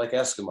dressed up like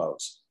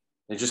Eskimos.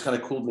 And it just kind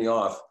of cooled me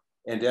off.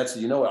 And Dad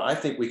said, you know what, I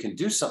think we can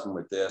do something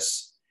with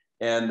this.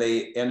 And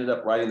they ended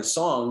up writing the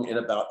song in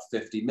about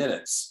 50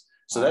 minutes.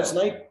 So that's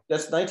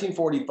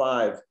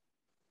 1945.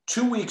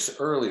 2 weeks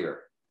earlier,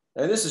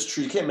 and this is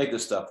true, you can't make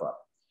this stuff up.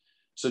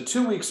 So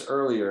 2 weeks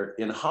earlier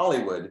in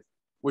Hollywood,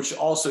 which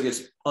also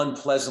gets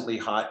unpleasantly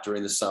hot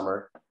during the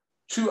summer,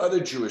 2 other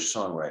Jewish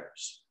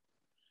songwriters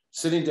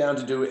sitting down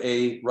to do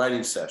a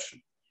writing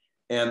session.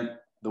 And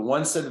the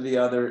one said to the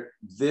other,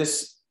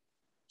 this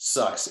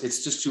sucks.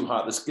 It's just too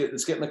hot. Let's get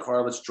in the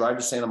car. Let's drive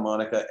to Santa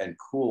Monica and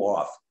cool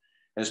off.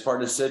 And his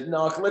partner said,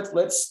 no,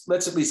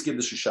 let's at least give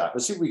this a shot.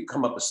 Let's see if we can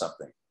come up with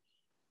something.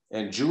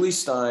 And Julie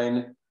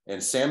Stein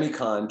and Sammy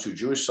Kahn, 2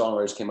 Jewish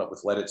songwriters, came up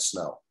with Let It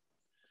Snow.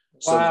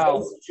 So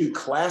those 2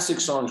 classic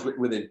songs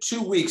within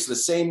 2 weeks, the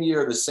same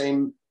year, the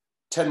same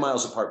 10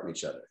 miles apart from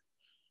each other.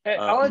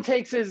 All it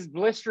takes is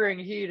blistering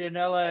heat in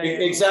LA.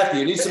 Exactly.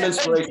 You need some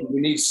inspiration. You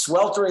need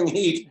sweltering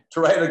heat to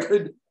write a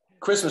good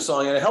Christmas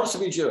song, and it helps to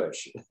be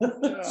Jewish.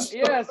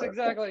 Yes,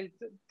 exactly.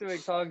 Doing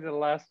songs that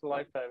last a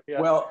lifetime. Yeah.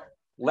 Well,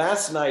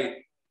 last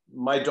night,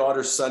 my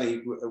daughter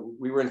Sunny,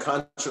 we were in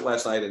concert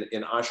last night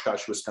in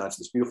Oshkosh,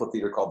 Wisconsin, this beautiful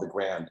theater called The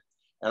Grand.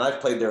 And I've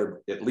played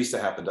there at least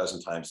a half a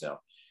dozen times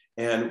now.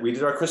 And we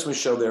did our Christmas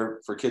show there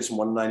for kids from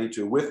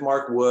 192 with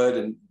Mark Wood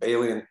and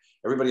Bailey and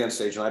everybody on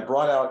stage. And I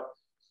brought out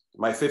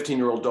my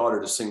 15-year-old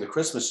daughter to sing the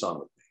Christmas song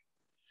with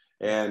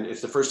me. And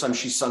it's the first time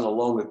she sung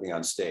alone with me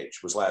on stage,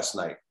 was last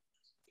night.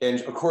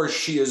 And of course,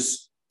 she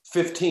is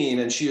 15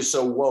 and she is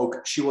so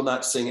woke, she will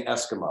not sing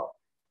Eskimo.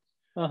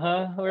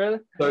 Really?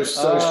 So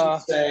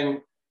she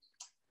sang,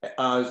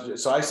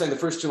 so I sang the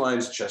first 2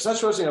 lines,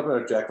 chestnuts roasting up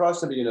on Jack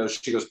Frost, you know,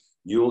 she goes,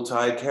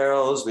 Yuletide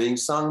carols being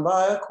sung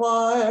by a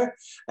choir,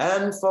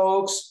 and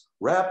folks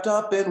wrapped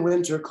up in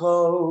winter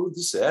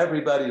clothes.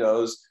 Everybody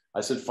knows.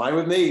 I said, fine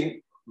with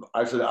me.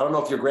 I said, I don't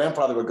know if your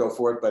grandfather would go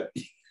for it, but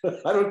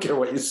I don't care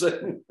what you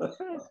sing.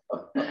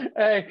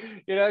 Hey,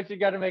 she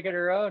got to make it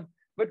her own.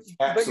 But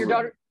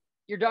Absolutely.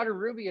 your daughter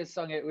Ruby has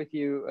sung it with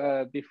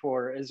you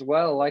before as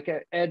well. Like,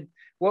 Ed,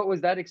 what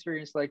was that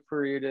experience like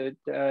for you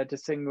to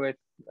sing with?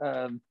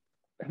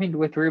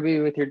 With Ruby,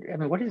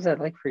 what is that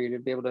like for you to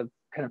be able to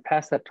kind of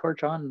pass that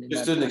torch on?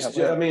 Just didn't.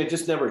 I mean, I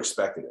just never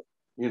expected it.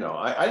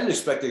 I didn't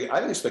expect it. I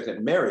didn't expect to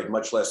get married,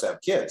 much less have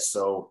kids.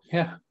 So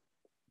yeah,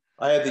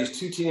 I had these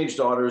two teenage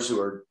daughters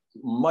who are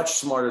much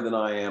smarter than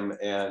I am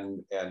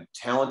and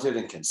talented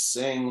and can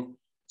sing.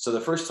 So the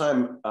first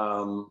time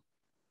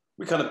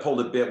we kind of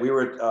pulled a bit. We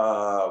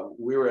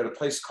were at a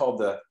place called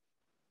the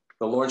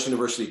Lawrence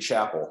University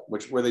Chapel,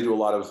 where they do a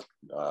lot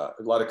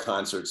of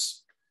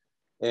concerts.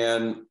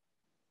 And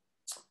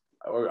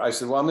I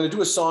said, well, I'm going to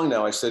do a song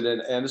now. I said,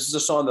 and this is a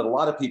song that a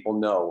lot of people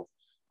know.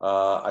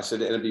 I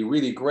said, and it'd be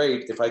really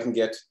great if I can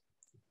get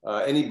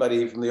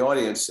anybody from the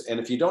audience. And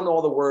if you don't know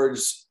all the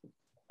words,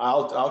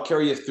 I'll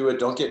carry you through it.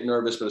 Don't get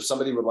nervous. But if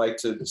somebody would like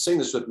to sing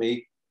this with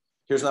me,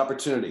 here's an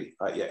opportunity.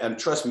 And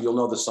trust me, you'll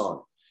know the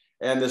song.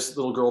 And this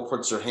little girl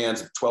puts her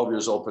hands, 12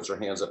 years old, puts her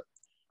hands up.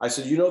 I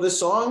said, you know this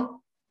song?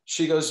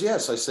 She goes,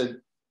 yes. I said,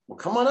 well,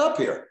 come on up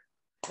here.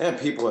 And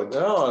people are,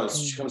 oh,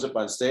 she comes up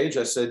on stage.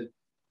 I said,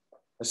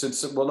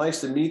 well,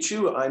 nice to meet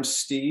you. I'm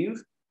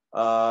Steve.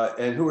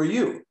 And who are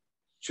you?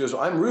 She goes,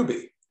 well, I'm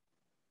Ruby.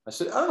 I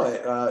said,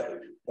 oh,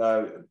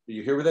 are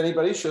you here with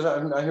anybody? She goes,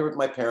 I'm here with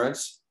my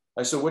parents.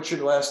 I said, what's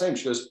your last name?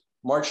 She goes,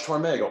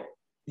 March-Tormé. I go,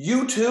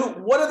 you too?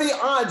 What are the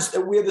odds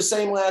that we have the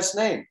same last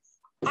name?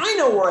 I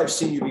know where I've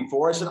seen you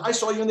before. I said, I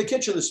saw you in the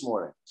kitchen this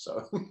morning.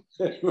 So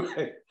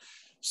anyway,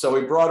 so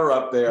we brought her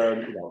up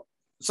there.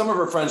 Some of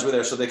her friends were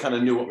there, so they kind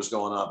of knew what was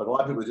going on, but a lot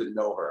of people didn't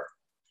know her.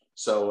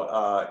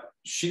 So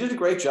she did a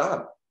great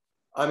job.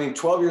 I mean,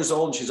 12 years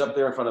old, and she's up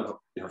there in front of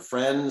her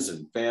friends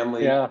and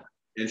family. Yeah.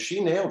 And she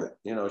nailed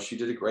it. She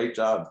did a great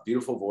job.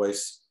 Beautiful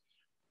voice.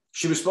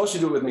 She was supposed to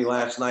do it with me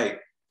last night,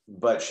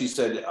 but she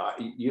said,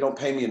 you don't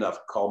pay me enough.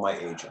 Call my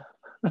agent.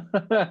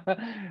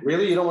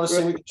 Really? You don't want to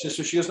sing with your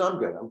sister? She goes, no, I'm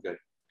good.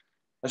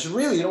 I said,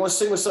 really? You don't want to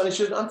sing with Sonny?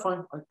 She goes, I'm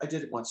fine. I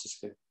did it once. It's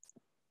good.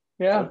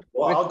 Yeah.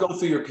 Well, I'll go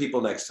through your people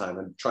next time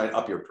and try and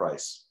up your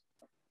price.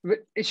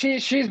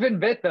 She's been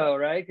bit though,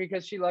 right?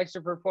 Because she likes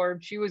to perform.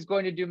 She was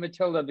going to do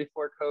Matilda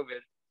before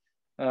COVID,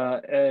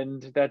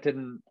 and that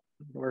didn't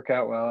work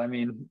out well. I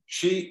mean,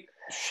 she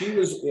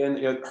was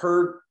in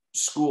her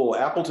school.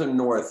 Appleton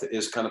North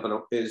is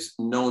is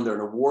known. They're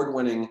an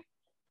award-winning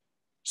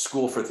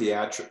school for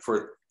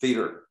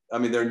theater. I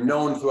mean, they're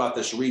known throughout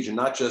this region,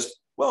 not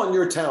just, well, in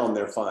your town,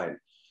 they're fine.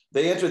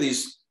 They enter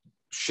these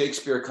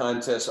Shakespeare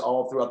contests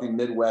all throughout the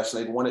Midwest,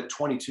 and they've won it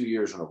 22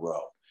 years in a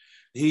row.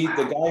 The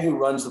guy who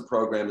runs the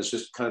program is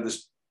just kind of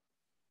this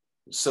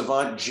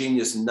savant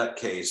genius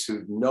nutcase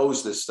who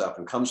knows this stuff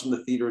and comes from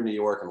the theater in New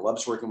York and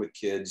loves working with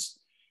kids.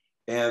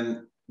 And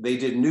they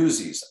did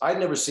Newsies. I'd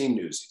never seen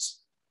Newsies.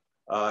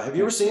 Have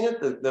you ever seen it?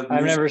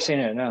 I've never seen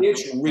it, no.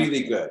 It's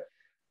really good.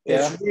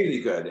 Yeah. It's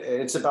really good.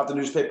 It's about the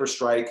newspaper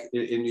strike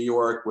in New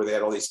York, where they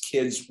had all these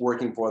kids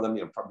working for them.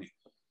 Probably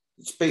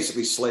it's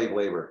basically slave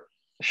labor.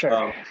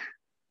 Sure.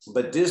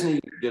 But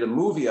Disney did a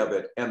movie of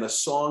it, and the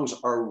songs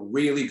are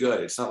really good.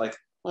 It's not like,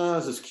 oh,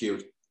 this is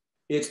cute.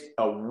 It's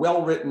a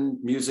well-written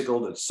musical.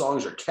 The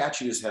songs are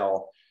catchy as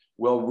hell.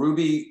 Well,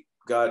 Ruby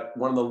got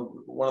one of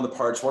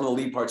the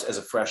lead parts as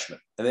a freshman,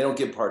 and they don't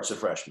give parts to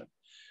freshmen.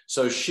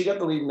 So she got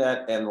the lead in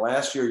that. And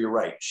last year, you're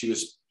right, she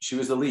was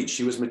the lead.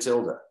 She was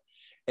Matilda.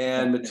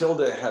 And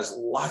Matilda has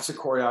lots of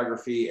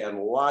choreography and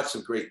lots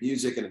of great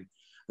music, and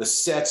the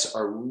sets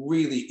are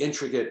really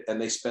intricate,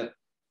 and they spent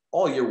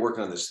all year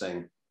working on this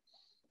thing.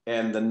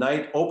 And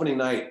the opening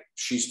night,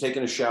 she's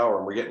taking a shower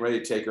and we're getting ready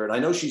to take her. And I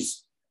know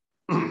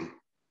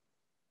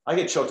I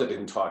get choked up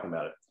even talking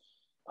about it.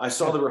 I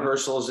saw the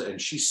rehearsals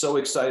and she's so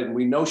excited. And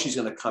we know she's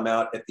going to come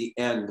out at the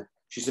end.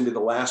 She's going to be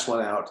the last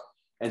one out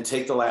and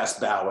take the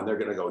last bow, and they're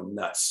going to go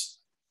nuts.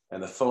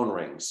 And the phone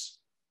rings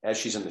as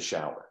she's in the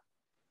shower.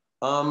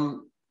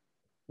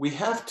 We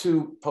have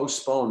to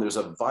postpone. There's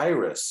a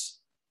virus.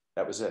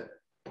 That was it.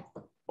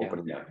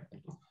 Opening night.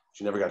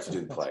 She never got to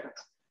do the play.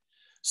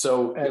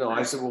 So,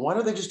 I said, well, why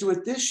don't they just do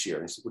it this year?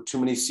 And he said, well, too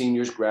many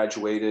seniors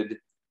graduated,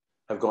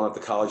 have gone up to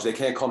college. They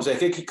can't call and say,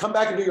 hey, can you come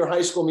back and do your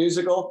high school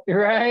musical?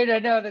 Right. I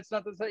know that's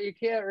not you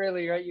can't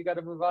really, right? You got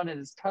to move on. And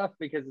it's tough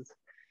because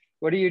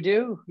what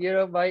do?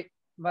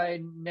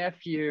 My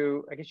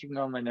nephew, I guess you can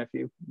call him my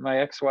nephew, my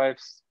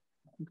ex-wife's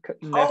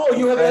nephew. Oh,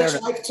 you have an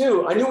ex-wife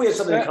too. I knew we had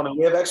something in common.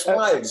 We have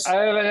ex-wives. I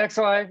have an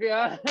ex-wife,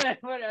 yeah. But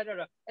I don't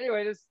know.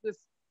 Anyway, this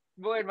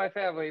boy in my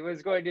family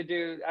was going to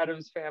do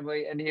Adam's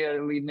Family, and he had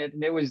a lead in it,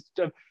 and it was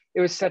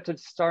set to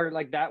start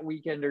like that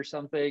weekend or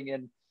something,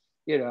 and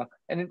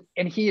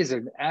and he is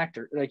an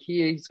actor. Like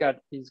he's got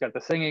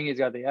the singing, he's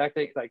got the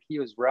acting. Like he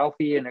was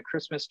Ralphie in A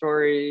Christmas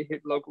Story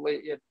locally.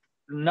 It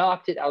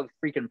knocked it out of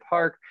the freaking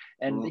park,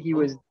 and he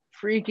was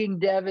freaking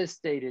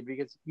devastated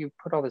because you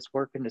put all this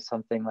work into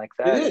something like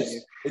that. It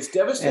is. It's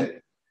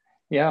devastating.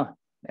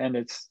 And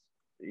it's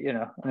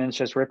and it's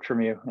just ripped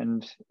from you.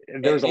 And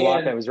there was a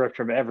lot that was ripped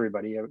from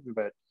everybody.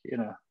 But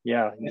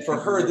And for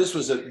her, this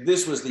was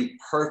the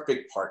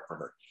perfect part for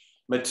her.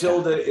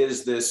 Matilda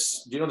is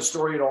this. Do you know the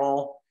story at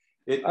all?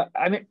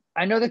 I mean,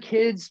 I know the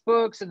kids'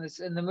 books and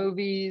the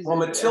movies. Well,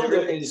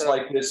 Matilda is so.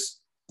 like this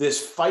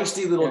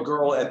feisty little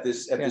girl at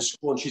this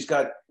school, and she's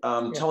got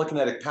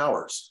telekinetic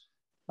powers.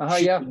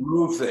 She can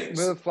move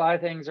things, fly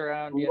things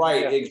around.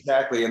 Right,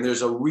 exactly. And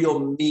there's a real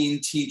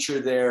mean teacher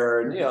there,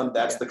 and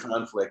that's the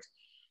conflict.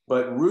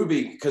 But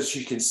Ruby, because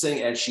she can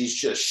sing and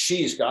she's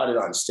got it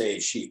on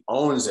stage. She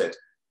owns it.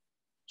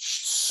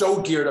 She's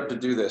so geared up to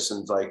do this,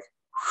 and like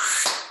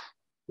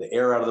the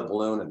air out of the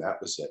balloon, and that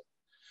was it.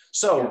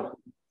 So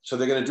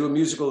they're going to do a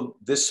musical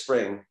this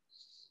spring,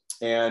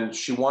 and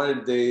she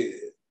wanted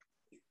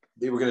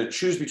they were going to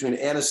choose between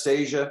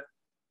Anastasia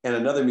and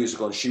another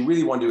musical, and she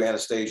really wanted to do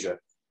Anastasia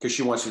because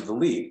she wants to do the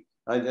lead.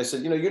 I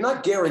said, you're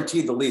not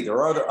guaranteed the lead. There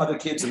are other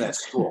kids in that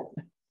school.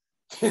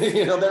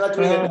 They're not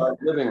doing it in our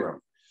living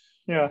room.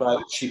 Yeah.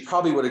 But she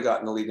probably would have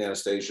gotten the lead in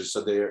Anastasia.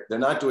 So they're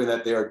not doing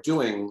that. They are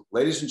doing,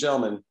 ladies and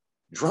gentlemen,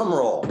 drum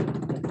roll.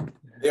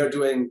 They are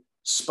doing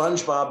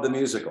SpongeBob the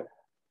musical.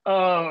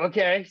 Oh,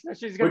 okay. So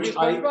she's going to be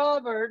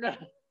SpongeBob or no?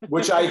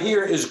 Which I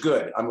hear is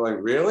good. I'm going,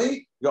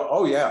 really? You go,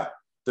 oh yeah.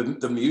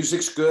 The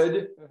music's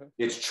good.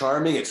 It's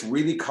charming. It's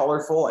really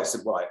colorful. I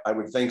said, well, I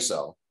would think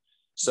so.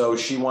 So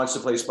she wants to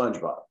play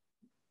SpongeBob.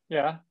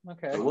 Yeah.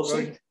 Okay. So we'll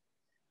see.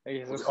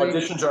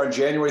 Auditions are on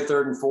January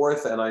 3rd and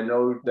 4th, and I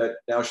know that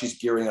now she's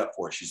gearing up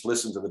for it. She's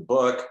listened to the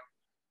book.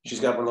 She's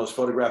got one of those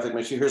photographic.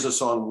 She hears a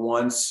song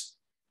once,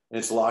 and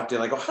it's locked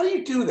in. I go, how do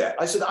you do that?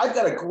 I said, I've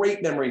got a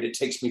great memory that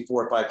takes me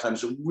 4 or 5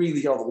 times to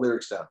really get all the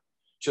lyrics down.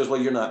 She goes,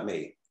 well, you're not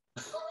me.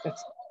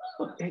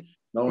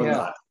 No, I'm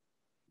not.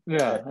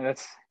 Yeah,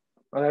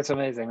 that's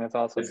amazing. That's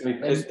awesome.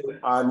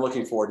 I'm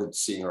looking forward to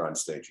seeing her on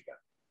stage again.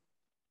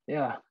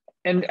 Yeah.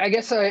 And I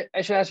guess I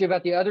should ask you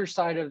about the other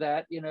side of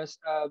that. You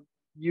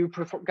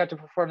got to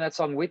perform that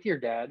song with your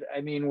dad.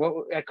 I mean,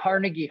 what at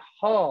Carnegie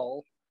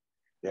Hall?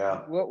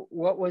 Yeah.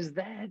 What was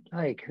that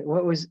like?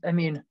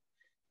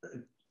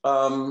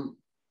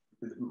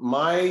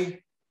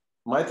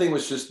 My thing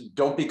was just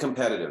don't be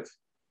competitive.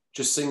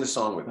 Just sing the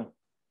song with them.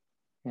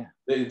 Yeah.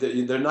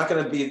 They're not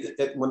going to be,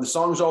 when the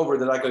song's over,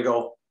 they're not going to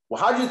go,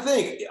 well, how'd you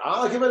think?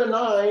 I'll give it a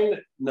 9.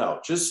 No,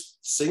 just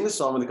sing the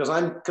song with them, because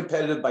I'm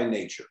competitive by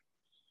nature.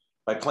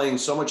 By playing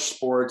so much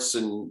sports,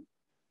 and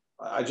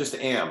I just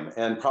am.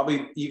 And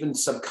probably even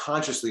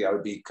subconsciously, I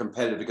would be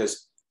competitive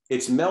because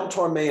it's Mel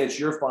Tormé, it's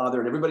your father,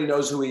 and everybody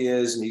knows who he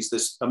is. And he's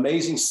this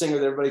amazing singer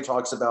that everybody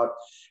talks about.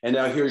 And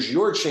now here's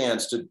your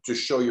chance to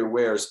show your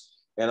wares.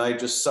 And I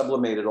just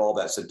sublimated all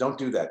that. Said, don't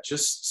do that.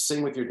 Just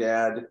sing with your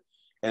dad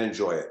and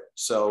enjoy it.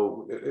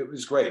 So it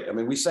was great. I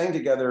mean, we sang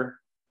together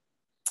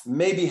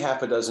maybe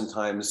half a dozen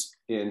times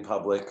in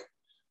public.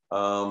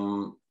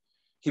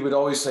 He would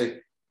always say,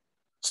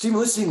 Steve,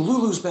 let's sing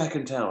Lulu's Back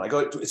in Town. I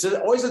go, it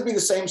always has to be the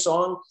same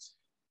song,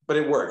 but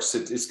it works.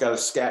 It's got a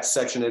scat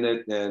section in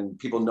it, and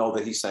people know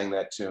that he sang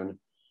that tune.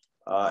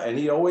 And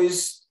he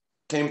always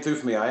came through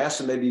for me. I asked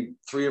him maybe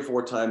 3 or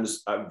 4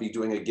 times. I'd be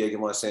doing a gig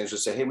in Los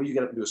Angeles, say, hey, will you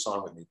get up and do a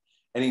song with me?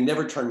 And he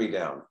never turned me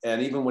down.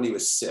 And even when he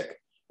was sick,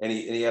 and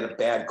he had a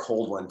bad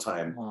cold one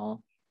time,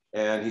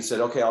 and he said,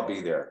 okay, I'll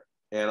be there.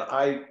 And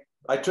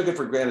I took it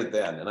for granted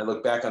then. And I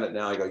look back on it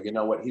now, I go, you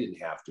know what? He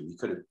didn't have to. He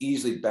could have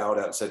easily bowed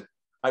out and said,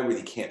 I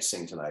really can't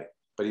sing tonight,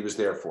 but he was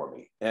there for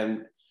me.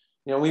 And,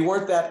 we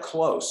weren't that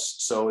close.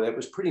 So it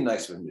was pretty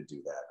nice of him to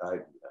do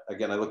that.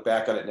 I look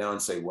back on it now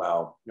and say,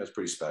 wow, it was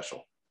pretty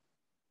special.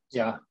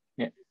 Yeah.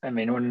 I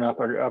mean, what an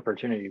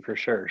opportunity for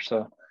sure.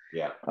 So,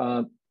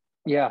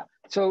 yeah.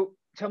 So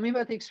tell me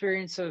about the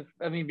experience of,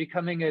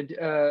 becoming a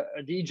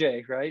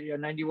DJ, right?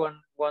 91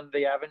 won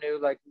the Avenue.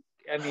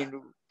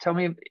 Tell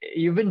me,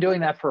 you've been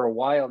doing that for a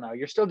while now.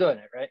 You're still doing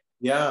it, right?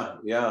 Yeah.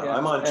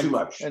 I'm on too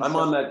much. I'm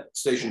on that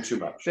station too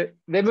much.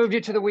 They moved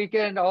you to the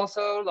weekend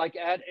also,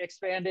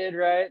 expanded,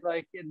 right?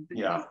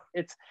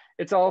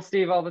 It's all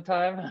Steve all the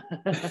time.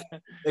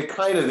 It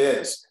kind of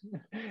is.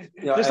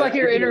 Just like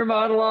your inner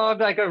monologue,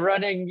 like a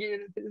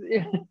running.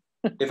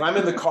 If I'm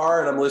in the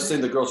car and I'm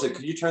listening, the girl say,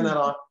 could you turn that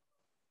off?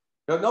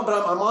 No,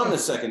 but I'm on in a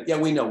second. Yeah,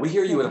 we know. We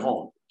hear you at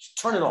home. Just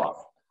turn it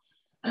off.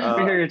 We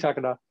hear you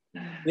talking off.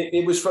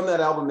 It was from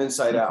that album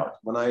Inside Out.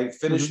 When I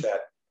finished that,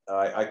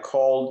 I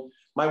called.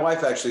 My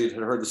wife actually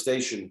had heard the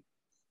station.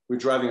 We were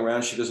driving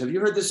around. She goes, have you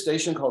heard this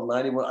station called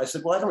 91? I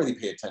said, well, I don't really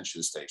pay attention to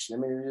the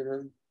station.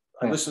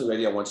 I listen to the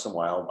radio once in a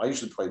while. I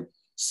usually play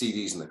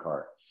CDs in the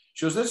car.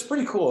 She goes, that's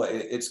pretty cool.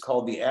 It's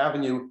called The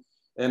Avenue,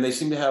 and they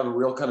seem to have a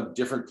real kind of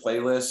different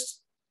playlist.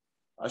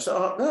 I said,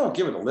 oh, no,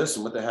 give it a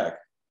listen. What the heck?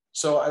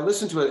 So I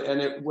listened to it,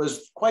 and it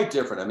was quite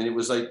different. It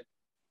was like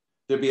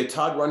there'd be a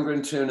Todd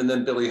Rundgren tune, and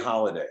then Billie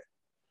Holiday,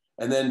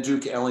 and then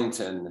Duke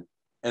Ellington,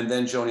 and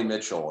then Joni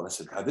Mitchell. And I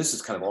said, God, this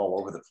is kind of all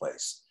over the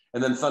place.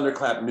 And then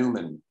Thunderclap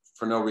Newman,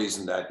 for no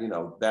reason,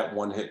 that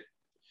one hit.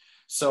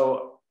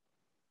 So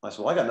I said,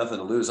 well, I got nothing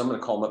to lose. I'm going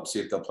to call them up and see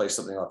if they'll play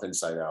something off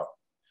Inside Out.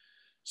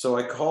 So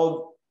I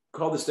called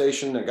the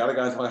station and got a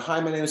guy going, hi,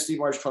 my name is Steve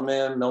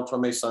March-Tormé, Mel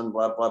Tormé's son,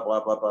 blah, blah,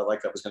 blah, blah, blah.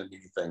 Like that was going to be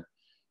the thing.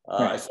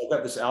 I said, I've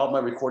got this album I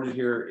recorded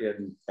here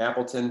in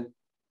Appleton.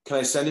 Can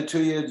I send it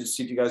to you to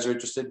see if you guys are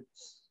interested?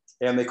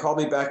 And they called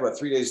me back about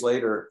 3 days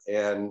later,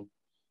 and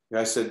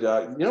I said,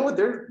 you know what?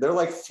 There are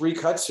like 3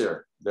 cuts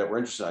here that were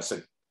interested. I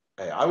said,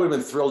 hey, I would have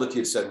been thrilled if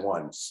you had said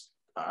one.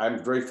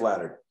 I'm very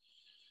flattered.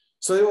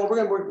 So they, well,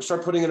 we're going to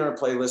start putting it in our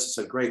playlist.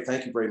 I said, great,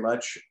 thank you very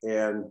much.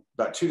 And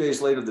about 2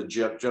 days later, the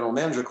general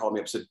manager called me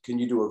up and said, can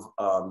you do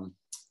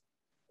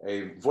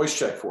a voice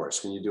check for us?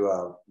 Can you do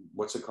a,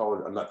 what's it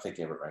called? I'm not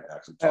thinking of it right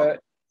now.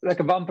 Like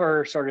a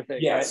bumper sort of thing.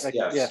 Yes, right?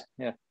 yes.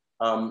 Yeah.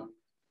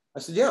 I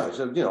said, yeah. I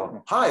said,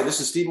 hi, this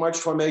is Steve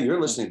March-Tormé. You're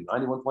listening to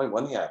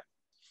 91.1 The App.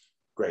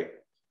 Great.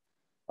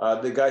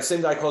 The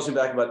same guy calls me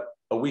back about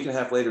a week and a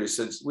half later. He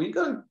says, we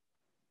got a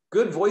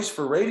good voice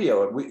for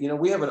radio. And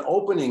we have an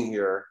opening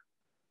here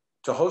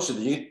to host it.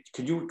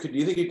 Do you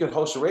think you could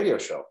host a radio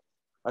show?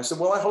 I said,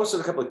 well, I hosted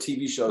a couple of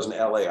TV shows in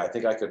LA. I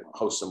think I could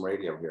host some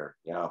radio here.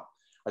 Yeah.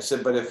 I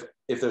said, but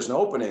if there's an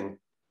opening,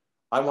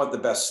 I want the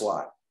best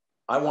slot.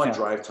 I want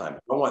drive time.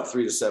 I want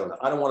 3 to 7.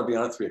 I don't want to be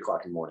on at 3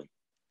 o'clock in the morning.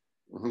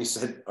 And he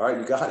said, all right,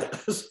 you got it.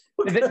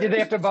 Did they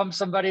have to bump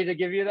somebody to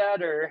give you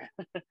that, or?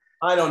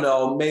 I don't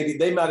know. Maybe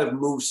they might have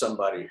moved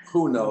somebody.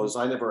 Who knows?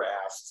 I never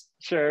asked.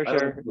 Sure.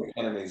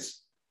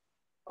 Enemies.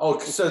 Oh,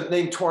 so the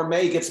name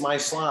Tormé gets my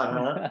slot,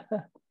 huh?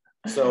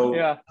 So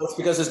that's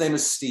because his name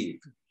is Steve.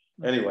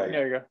 Anyway,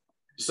 there you go.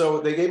 So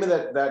they gave me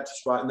that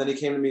spot, and then he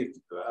came to me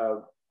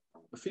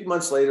a few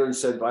months later and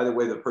said, by the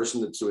way, the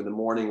person that's doing the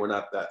morning, we're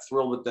not that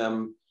thrilled with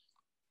them.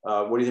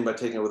 What do you think about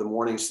taking over the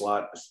morning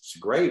slot? It's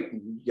great.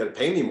 You got to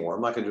pay me more.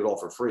 I'm not going to do it all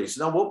for free.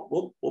 So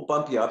no, we'll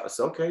bump you up. I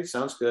said, okay,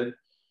 sounds good.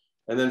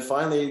 And then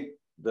finally,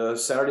 the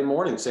Saturday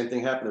morning, same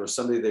thing happened. There was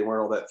somebody they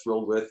weren't all that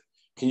thrilled with.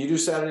 Can you do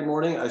Saturday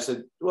morning? I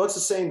said, well, it's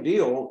the same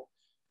deal.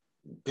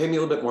 Pay me a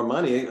little bit more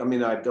money. I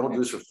mean, I don't do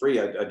this for free.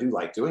 I do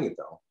like doing it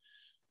though.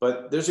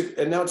 But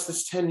and now it's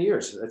this 10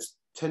 years. It's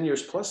 10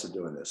 years plus of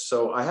doing this.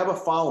 So I have a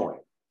following.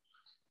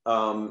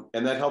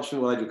 And that helps me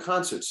when I do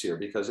concerts here,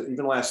 because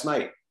even last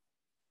night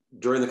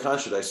during the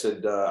concert, I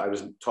said, I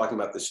was talking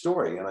about this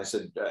story, and I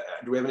said,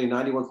 do we have any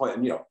 91 point?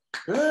 And,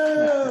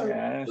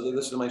 so they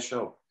listen to my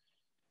show.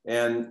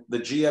 And the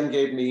GM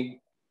gave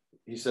me,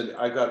 he said,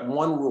 I've got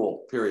one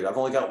rule, period. I've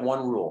only got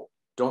one rule.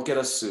 Don't get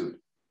us sued.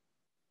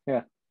 Yeah.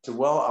 I said,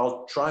 well,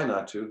 I'll try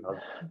not to.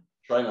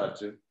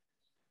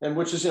 And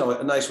which is,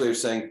 a nice way of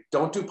saying,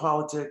 don't do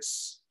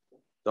politics.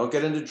 Don't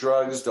get into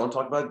drugs. Don't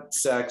talk about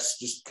sex.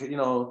 Just,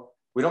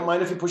 we don't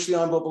mind if you push the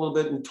envelope a little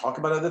bit and talk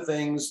about other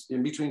things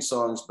in between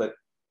songs, but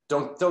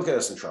don't get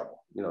us in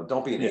trouble.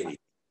 Don't be an idiot.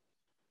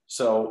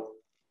 So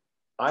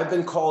I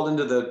got called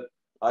into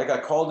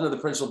the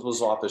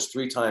principal's office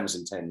 3 times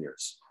in 10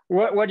 years.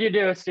 What do you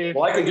do, Steve?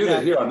 Well, I can do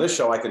that here on this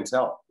show. I can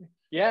tell.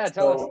 Yeah,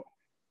 tell us.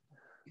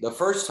 The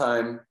first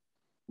time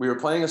we were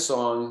playing a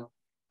song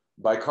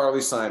by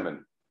Carly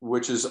Simon,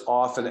 which is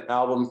off an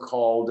album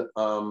called,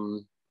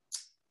 oh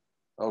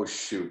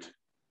shoot,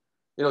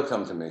 it'll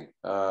come to me.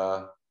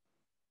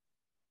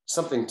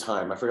 Something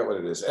Time, I forgot what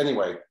it is.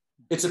 Anyway,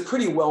 it's a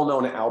pretty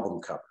well-known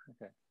album cover.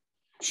 Okay.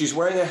 She's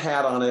wearing a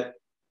hat on it.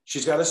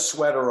 She's got a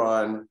sweater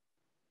on.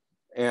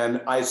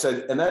 And I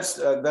said, and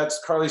that's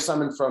Carly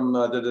Simon from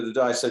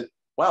I said,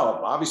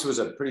 wow, obviously it was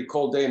a pretty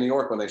cold day in New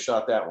York when they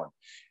shot that one.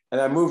 And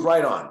I moved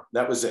right on.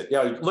 That was it.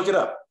 Yeah, look it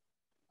up.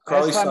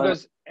 Carly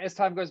As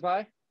Time Goes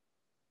By?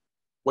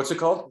 What's it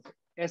called?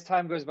 As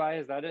Time Goes By,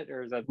 is that it?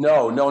 Or is that?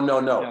 No.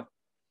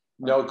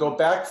 No, go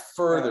back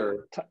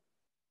further.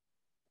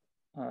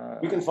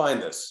 We can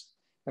find this.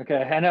 Okay,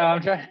 I know,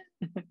 I'm trying.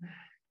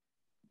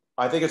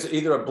 I think it's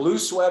either a blue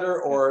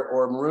sweater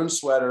or a maroon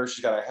sweater.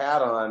 She's got a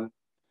hat on.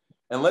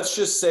 And let's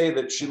just say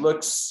that it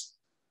looks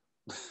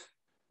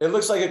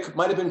like it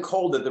might have been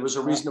cold, that there was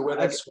a reason to wear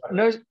that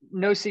sweater.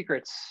 No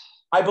secrets.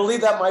 I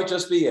believe that might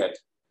just be it.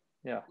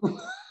 Yeah.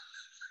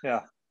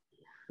 Yeah.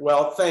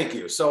 Well, thank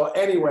you. So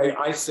anyway,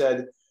 I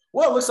said,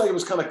 well, it looks like it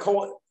was kind of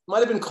cold. Might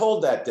have been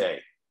cold that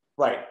day.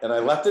 Right. And I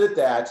left it at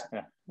that.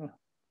 Yeah.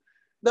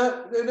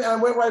 I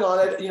went right on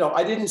it.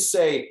 I didn't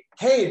say,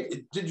 hey,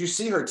 did you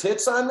see her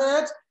tits on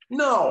that?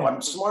 No,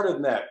 I'm smarter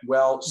than that.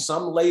 Well,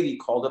 some lady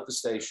called up the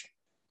station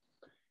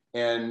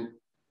and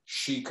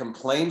she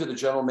complained to the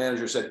general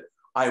manager, said,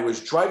 I was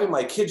driving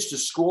my kids to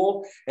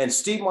school and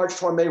Steve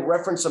March-Tormé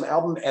referenced some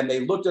album and they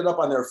looked it up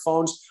on their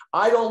phones.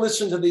 I don't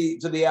listen to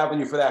the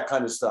Avenue for that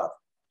kind of stuff.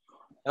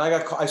 And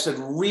I said,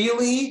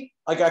 really?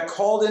 I got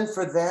called in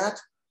for that?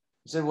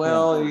 He said,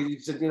 well, he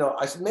said,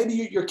 I said, maybe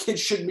your kids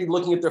shouldn't be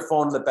looking at their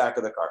phone in the back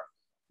of the car,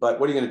 but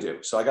what are you going to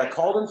do? So I got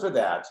called in for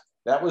that.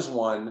 That was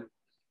one.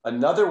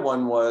 Another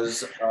one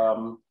was,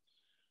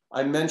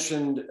 I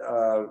mentioned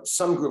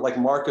some group like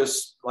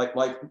Marcus, like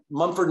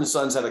Mumford &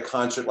 Sons had a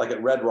concert like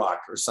at Red Rock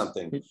or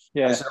something.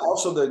 Yeah. I said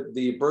also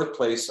the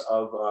birthplace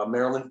of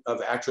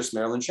actress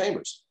Marilyn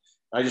Chambers.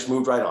 I just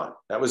moved right on.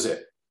 That was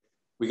it.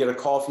 We get a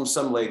call from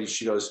some lady.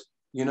 She goes,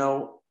 I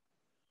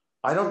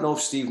don't know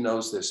if Steve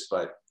knows this,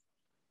 but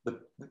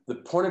the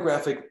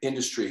pornographic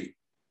industry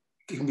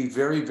can be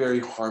very, very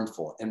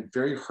harmful and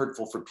very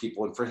hurtful for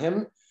people. And for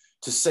him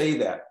to say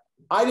that,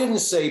 I didn't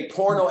say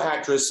porno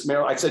actress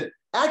Marilyn, I said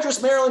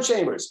actress Marilyn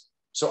Chambers.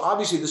 So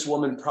obviously this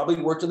woman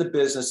probably worked in the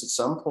business at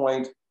some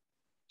point,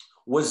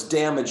 was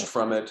damaged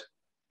from it,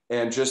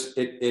 and just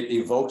it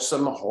evoked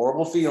some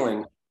horrible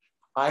feeling.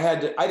 I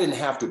didn't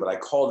have to, but I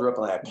called her up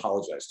and I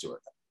apologized to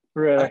her.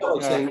 Really? I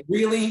felt like saying,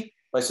 really?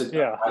 I said,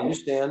 Yeah. I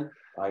understand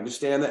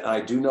that. I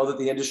do know that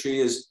the industry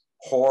is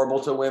horrible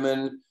to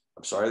women.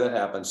 I'm sorry that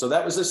happened. So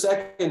that was the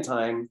second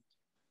time.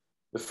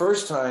 The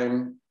first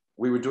time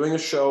we were doing a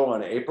show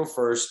on April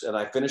 1st, and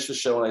I finished the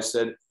show and I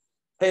said,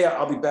 hey,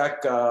 I'll be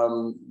back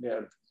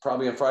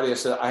probably on Friday. I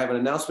said, I have an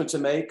announcement to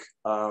make.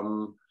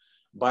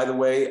 By the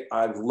way,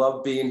 I've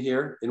loved being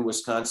here in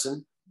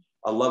Wisconsin.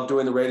 I love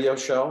doing the radio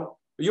show.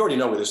 You already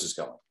know where this is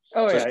going.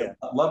 Oh, so yeah.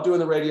 I love doing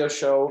the radio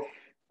show.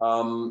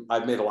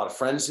 I've made a lot of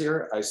friends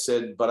here. I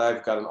said, but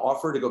I've got an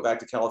offer to go back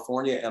to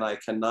California and I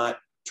cannot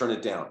turn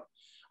it down.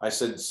 I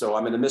said, so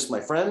I'm going to miss my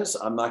friends.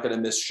 I'm not going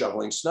to miss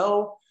shoveling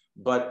snow,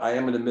 but I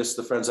am going to miss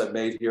the friends I've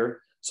made here.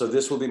 So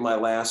this will be my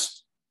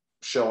last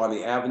show on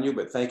the Avenue,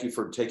 but thank you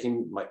for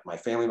taking my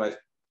family.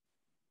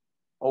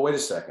 Oh, wait a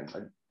second.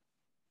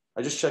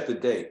 I just checked the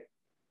date.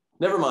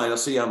 Never mind. I'll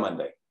see you on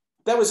Monday.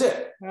 That was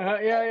it.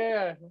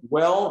 Yeah.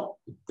 Well,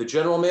 the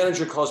general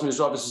manager calls me in his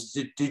office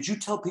and says, did you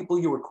tell people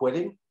you were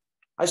quitting?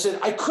 I said,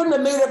 I couldn't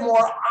have made it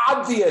more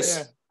obvious.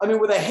 Yeah. I mean,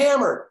 with a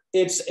hammer,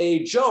 it's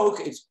a joke.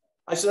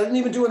 I said, I didn't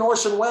even do an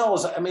Orson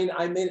Welles. I mean,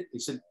 I made it. He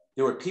said,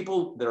 there were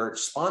people that are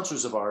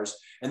sponsors of ours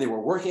and they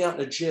were working out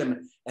in a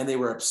gym and they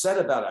were upset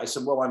about it. I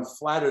said, well, I'm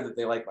flattered that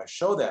they like my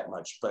show that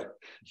much, but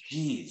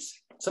geez,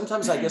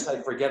 sometimes I guess I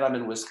forget I'm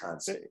in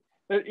Wisconsin.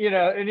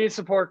 It needs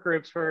support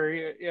groups for,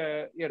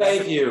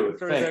 Thank you.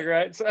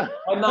 Right? So.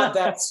 I'm not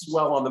that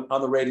swell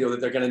on the radio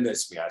that they're going to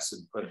miss me. I said,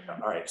 but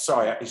all right,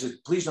 sorry. He said,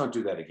 please don't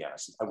do that again. I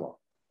said, I won't.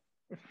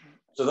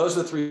 So those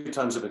are the 3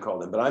 times I've been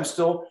called in, but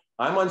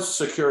I'm on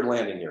secured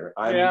landing here.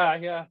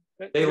 Yeah.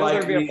 They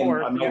like me,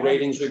 and my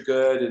ratings are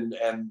good,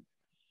 and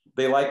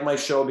they like my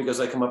show because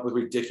I come up with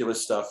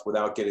ridiculous stuff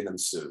without getting them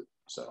sued.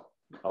 So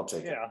I'll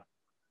take it. Yeah,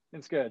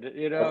 it's good.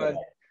 Okay.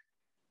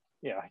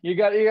 Yeah, you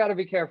got to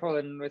be careful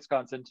in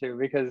Wisconsin too,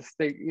 because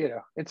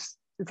it's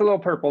a little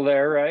purple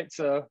there, right?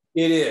 So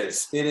it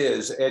is,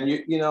 and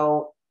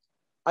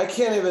I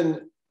can't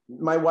even.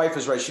 My wife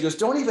is right. She goes,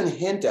 don't even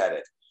hint at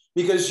it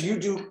because you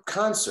do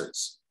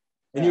concerts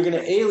and you're going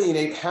to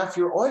alienate half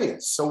your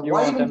audience. So you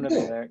why want even them to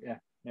be there?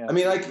 Yeah. I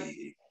mean,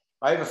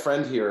 I have a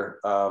friend here.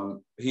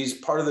 He's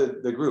part of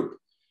the group.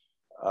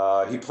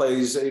 He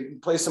plays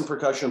some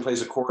percussion,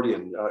 plays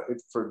accordion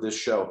for this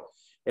show.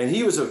 And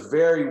he was a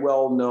very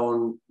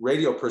well-known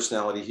radio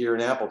personality here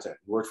in Appleton.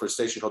 He worked for a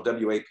station called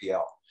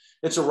WAPL.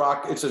 It's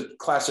a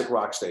classic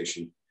rock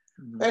station.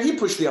 Mm-hmm. And he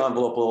pushed the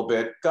envelope a little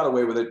bit, got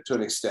away with it to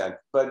an extent,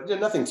 but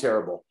nothing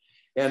terrible.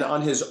 And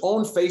on his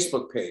own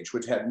Facebook page,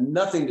 which had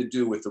nothing to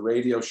do with the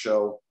radio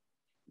show,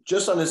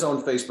 just on his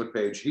own Facebook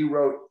page, he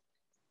wrote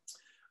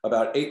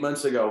about 8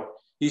 months ago,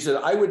 he said,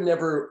 I would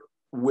never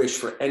wish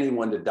for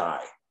anyone to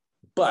die,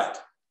 but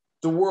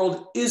the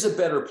world is a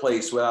better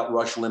place without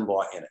Rush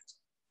Limbaugh in it.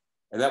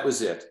 And that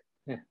was it.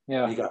 Yeah.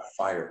 And he got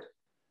fired.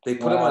 They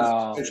put him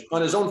on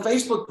his own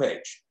Facebook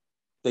page.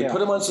 They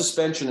put him on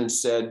suspension and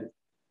said,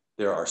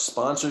 there are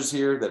sponsors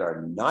here that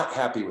are not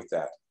happy with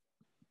that.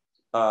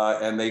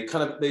 And they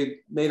kind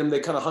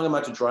of hung him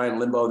out to dry in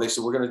limbo. They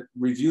said, we're going to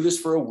review this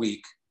for a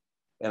week.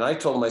 And I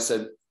told them, I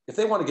said, if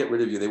they want to get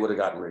rid of you, they would have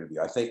gotten rid of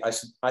you. I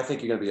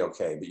think you're going to be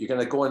okay, but you're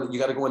going to go in, you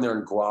got to go in there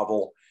and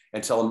grovel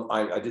and tell them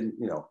I didn't,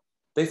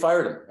 they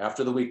fired him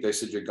after the week. They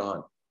said, you're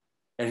gone.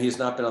 And he's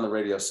not been on the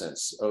radio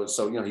since.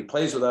 So, he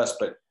plays with us,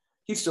 but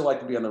he'd still like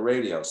to be on the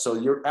radio. So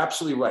you're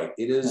absolutely right.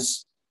 It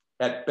is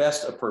at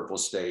best a purple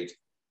state.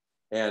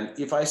 And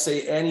if I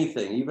say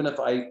anything, even if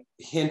I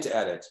hint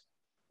at it,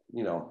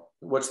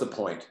 what's the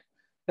point?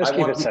 Just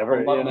keep it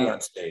separate. Love me on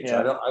stage.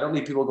 Yeah. I don't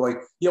need people going,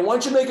 why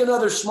don't you make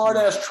another smart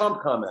ass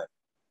Trump comment?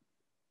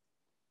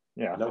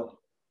 Yeah. Nope.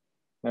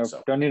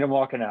 So. Don't need them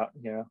walking out.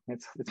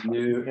 It's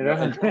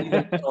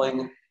fun.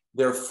 Telling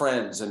their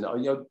friends and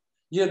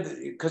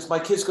because my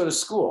kids go to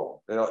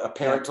school. A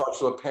parent talks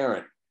to a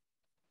parent.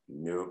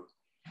 Nope.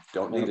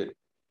 Don't need it.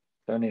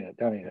 Don't need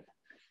it.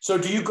 So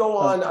do you go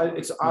on?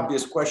 It's an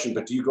obvious question,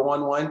 but do you go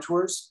on wine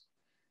tours?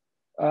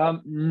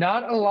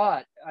 Not a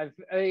lot.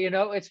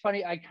 It's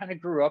funny. I kind of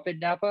grew up in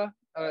Napa,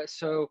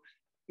 so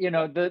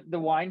the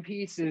wine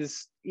piece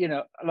is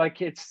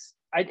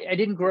I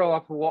didn't grow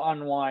up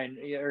on wine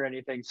or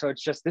anything. So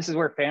it's just this is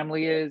where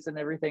family is and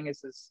everything.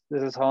 This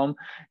is home.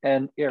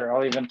 And here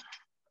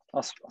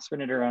I'll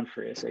spin it around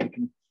for you so you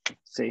can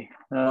see.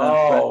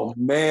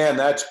 Man,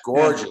 that's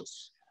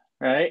gorgeous.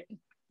 Yeah. Right.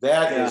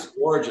 That is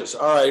gorgeous.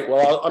 All right.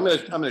 Well, I'm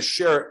gonna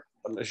share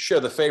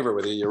the favor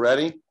with you. You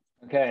ready?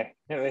 Okay.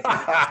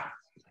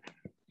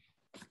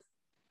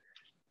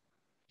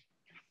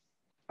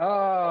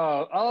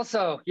 Oh,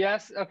 also,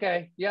 yes.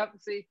 Okay. Yep.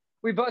 See,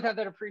 we both have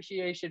that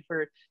appreciation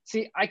for it.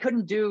 See, I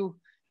told you,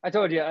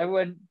 I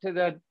went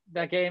to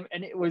that game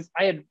and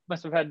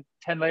must have had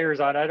 10 layers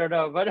on. I don't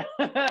know, but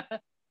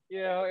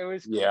it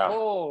was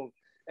cold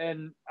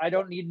and I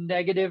don't need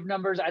negative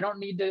numbers. I don't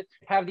need to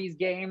have these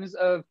games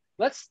of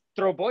let's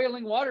throw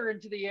boiling water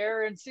into the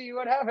air and see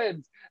what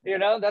happens.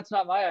 That's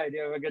not my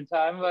idea of a good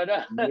time, but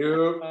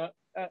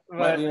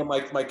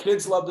my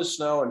kids love the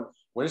snow, and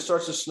when it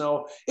starts to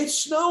snow, it's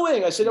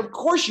snowing. I said, of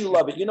course you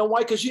love it. You know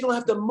why? Because you don't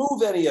have to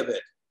move any of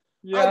it.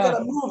 I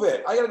gotta move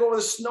it. I gotta go with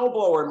a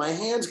snowblower, and my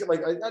hands get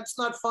that's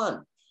not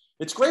fun.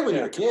 It's great when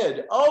you're a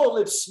kid. Oh,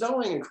 it's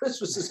snowing and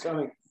Christmas is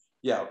coming.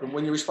 Yeah,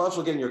 when you're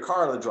responsible getting your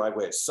car out of the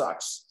driveway, it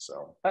sucks.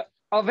 So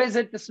I'll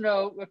visit the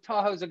snow.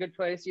 Tahoe's a good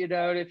place,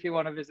 if you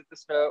want to visit the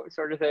snow,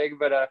 sort of thing.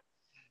 But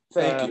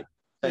thank you.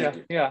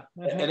 Yeah.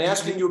 And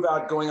asking you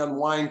about going on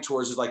wine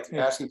tours is like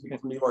asking people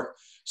from New York.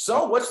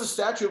 So, what's the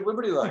Statue of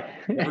Liberty like?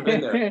 Never been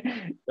there.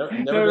 Never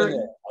been there.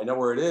 I know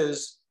where it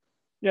is.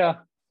 Yeah.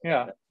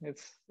 It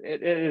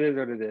is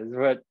what it is.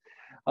 But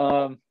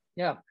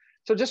yeah.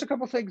 So just a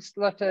couple things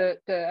left to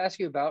ask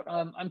you about.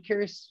 I'm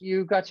curious.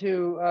 You got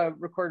to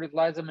record with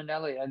Liza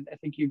Minnelli, and I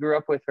think you grew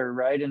up with her,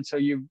 right? And so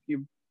you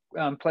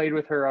played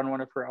with her on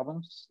one of her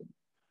albums.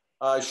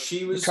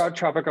 She was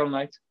Tropical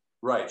Nights.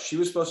 Right. She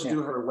was supposed to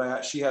do her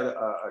last. She had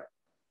a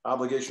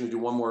obligation to do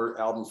one more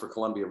album for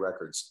Columbia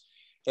Records,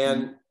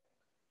 and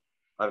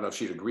I don't know if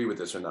she'd agree with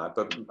this or not.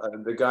 But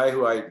the guy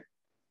who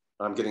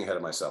I'm getting ahead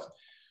of myself.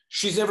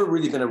 She's never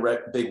really been a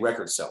big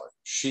record seller.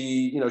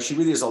 She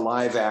really is a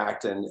live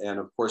act, and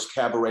of course,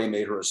 Cabaret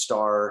made her a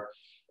star,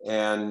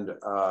 and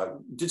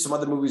did some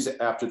other movies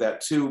after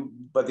that too.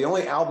 But the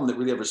only album that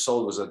really ever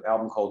sold was an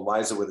album called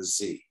Liza with a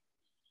Z,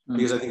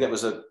 because I think that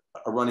was a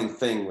running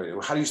thing.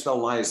 How do you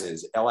spell Liza?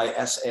 Is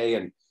Lisa?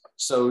 And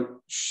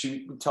so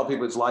she would tell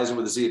people it's Liza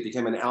with a Z. It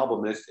became an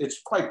album, and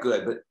it's quite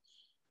good. But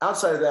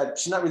outside of that,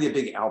 she's not really a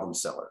big album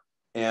seller.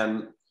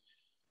 And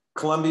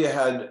Columbia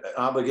had an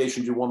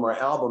obligation to do one more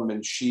album,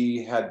 and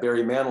she had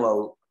Barry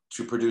Manilow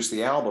to produce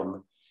the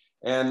album.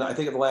 And I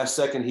think at the last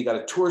second, he got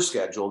a tour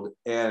scheduled,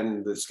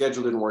 and the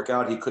schedule didn't work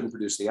out. He couldn't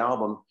produce the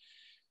album.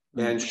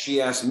 And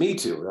she asked me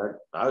to.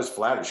 I was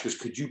flattered. She goes,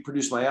 could you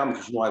produce my album?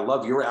 Because, I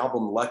love your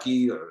album,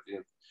 Lucky, or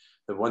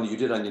the one that you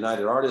did on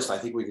United Artists. I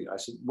think we could. I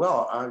said,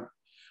 well,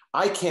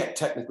 I can't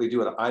technically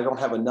do it. I don't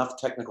have enough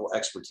technical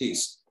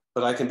expertise,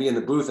 but I can be in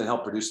the booth and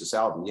help produce this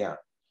album. Yeah.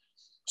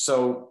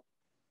 So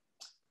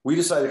we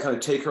decided to kind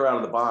of take her out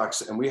of the box,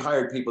 and we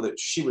hired people that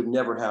she would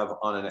never have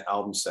on an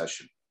album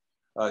session.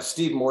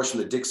 Steve March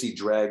from the Dixie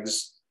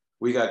Dregs.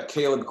 We got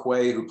Caleb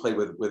Quaye, who played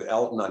with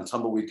Elton on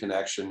Tumbleweed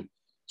Connection.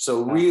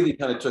 So really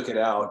kind of took it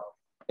out.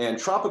 And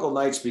Tropical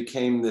Nights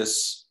became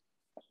this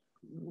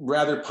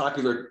rather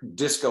popular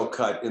disco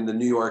cut in the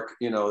New York,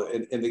 in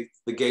the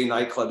gay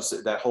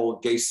nightclubs, that whole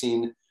gay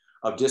scene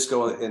of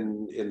disco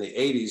in the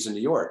 80s in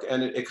New York.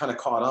 And it kind of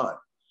caught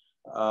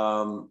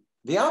on.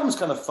 The album's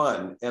kind of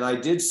fun. And I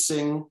did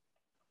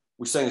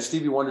we sang a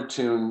Stevie Wonder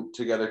tune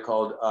together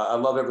called I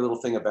Love Every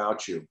Little Thing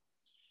About You.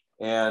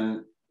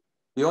 And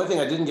the only thing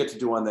I didn't get to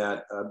do on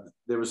that,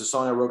 there was a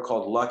song I wrote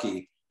called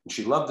Lucky, and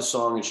she loved the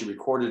song and she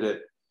recorded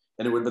it.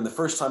 And it would have been the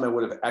first time I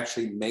would have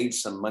actually made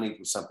some money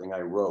from something I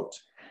wrote.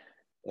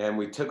 And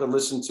we took a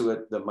listen to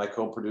it, my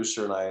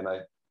co-producer and I,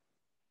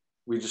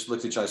 we just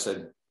looked at each other and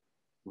said,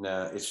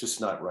 nah, it's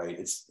just not right.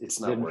 It's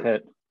not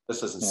working.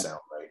 This doesn't sound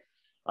right.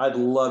 I'd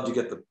love to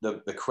get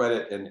the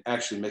credit and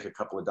actually make a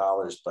couple of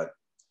dollars. But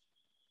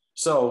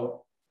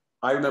so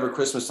I Remember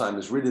Christmastime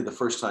is really the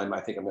first time I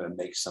think I'm going to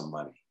make some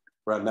money,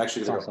 where I'm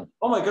actually going to go,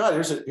 oh my God,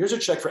 here's a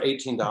check for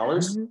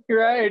 $18.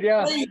 Right.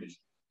 Yeah. Great.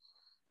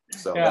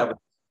 So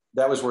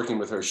that was working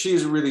with her.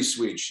 She's really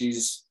sweet.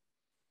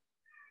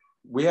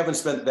 We haven't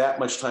spent that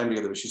much time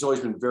together, but she's always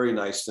been very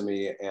nice to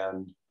me.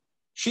 And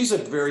she's a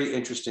very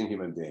interesting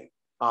human being,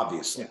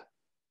 obviously. Yeah.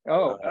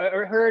 Oh,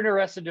 her in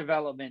Arrested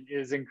Development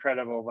is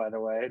incredible, by the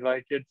way.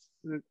 Like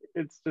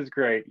it's just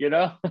great,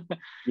 Yeah.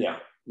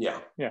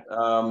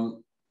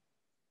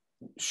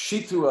 She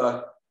threw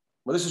well,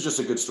 this is just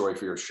a good story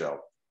for your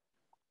show.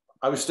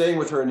 I was staying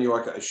with her in New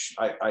York.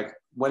 I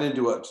went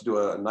to do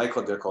a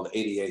nightclub there called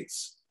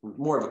 88's,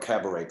 more of a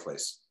cabaret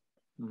place.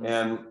 Mm-hmm.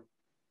 And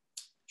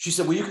she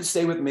said, well, you can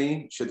stay with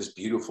me. She had this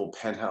beautiful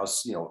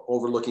penthouse,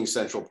 overlooking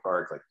Central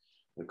Park, like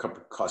it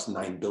cost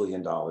 $9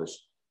 billion.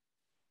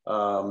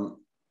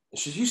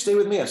 She said, you stay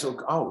with me. I said,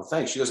 oh,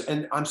 thanks. She goes,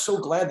 and I'm so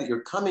glad that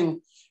you're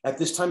coming at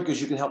this time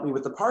because you can help me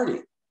with the party.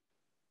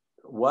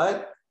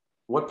 What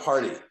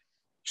party?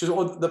 She said,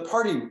 well, the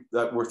party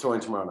that we're throwing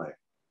tomorrow night.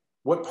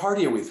 What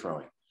party are we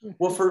throwing?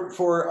 Well,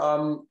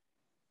 for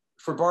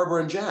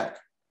Barbara and Jack.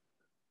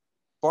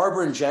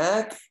 Barbara and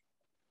Jack?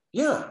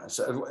 Yeah.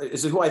 So,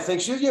 is it who I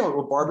think she is? Yeah,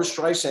 well, Barbara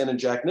Streisand and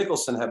Jack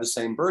Nicholson have the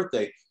same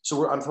birthday.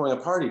 So I'm throwing a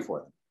party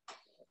for them.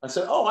 I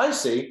said, oh, I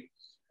see.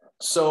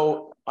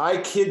 So I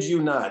kid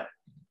you not.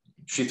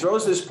 She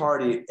throws this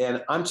party,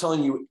 and I'm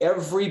telling you,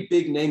 every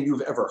big name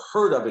you've ever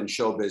heard of in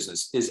show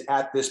business is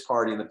at this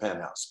party in the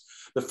penthouse.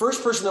 The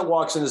first person that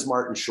walks in is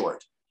Martin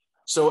Short.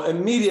 So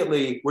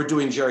immediately we're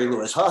doing Jerry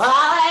Lewis for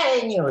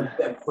half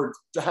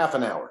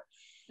an hour.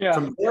 Yeah.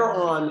 From there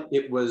on,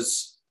 it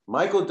was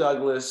Michael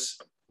Douglas,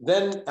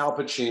 then Al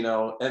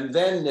Pacino, and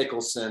then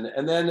Nicholson,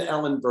 and then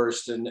Ellen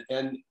Burstyn.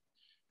 And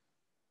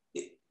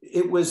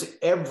it was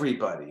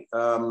everybody,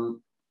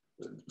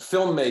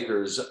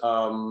 filmmakers,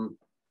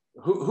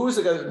 Who was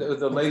the guy,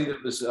 the lady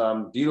that was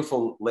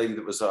beautiful lady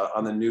that was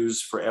on the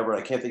news forever?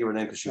 I can't think of her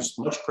name because she was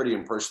much prettier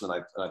in person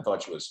than I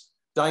thought she was.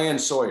 Diane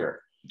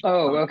Sawyer.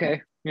 Oh,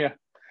 okay. Yeah.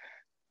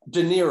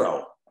 De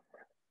Niro.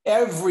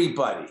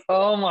 Everybody.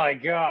 Oh my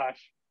gosh.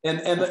 And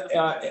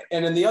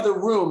in the other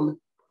room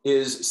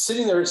is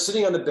sitting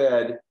on the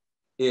bed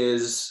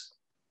is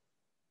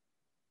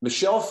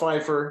Michelle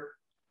Pfeiffer,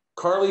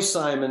 Carly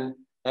Simon,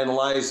 and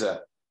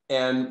Liza.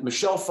 And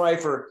Michelle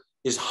Pfeiffer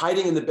is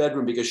hiding in the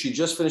bedroom because she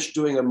just finished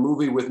doing a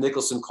movie with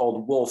Nicholson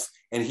called Wolf,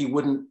 and he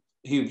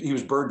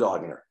was bird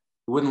dogging her.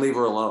 He wouldn't leave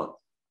her alone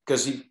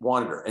because he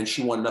wanted her, and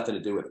she wanted nothing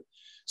to do with it.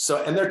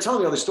 So, and they're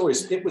telling me all these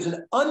stories. It was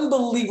an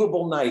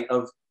unbelievable night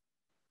of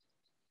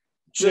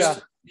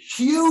just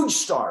huge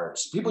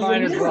stars. People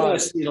you're never going to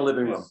see in a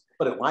living room,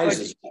 but at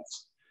Liza's.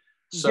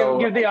 So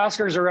give the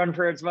Oscars a run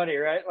for its money,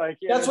 right? Like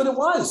that's what it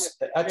was.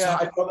 I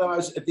thought I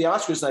was at the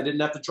Oscars and I didn't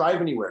have to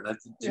drive anywhere and I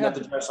didn't have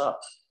to dress up.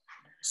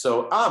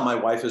 So my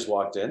wife has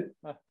walked in.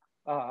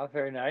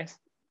 Very nice.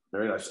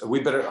 Very nice.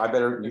 You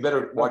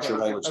better watch your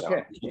language now.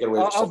 Okay.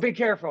 I'll be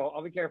careful.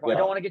 Yeah. I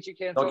don't want to get you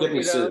canceled. Don't get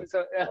me sued.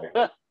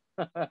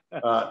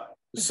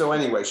 So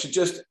anyway, she's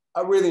just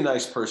a really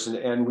nice person.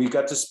 And we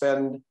got to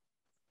spend,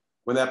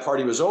 when that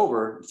party was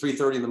over,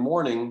 3:30 in the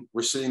morning,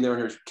 we're sitting there in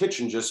her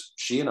kitchen, just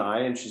she and I,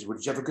 and she's,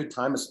 did you have a good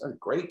time? It's a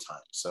great time.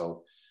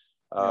 So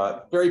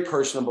very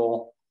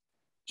personable,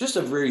 just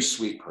a very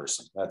sweet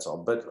person. That's all.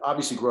 But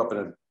obviously grew up in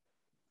a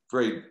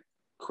very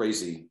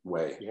crazy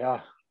way.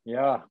 Yeah.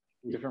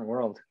 Different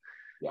world.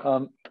 Yeah.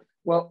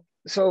 Well,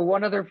 so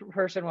one other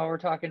person while we're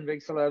talking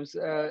big celebs,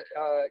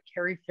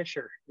 Carrie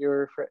Fisher. You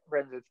were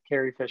friends with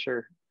Carrie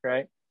Fisher,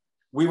 right?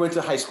 We went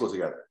to high school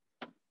together.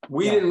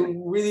 We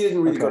didn't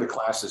really go to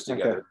classes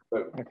together,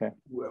 but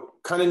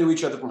kind of knew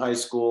each other from high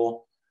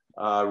school.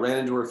 Ran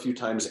into her a few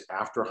times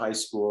after high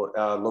school.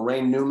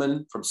 Lorraine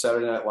Newman from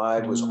Saturday Night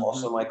Live was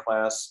also in my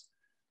class.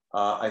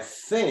 I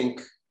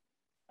think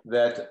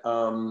that,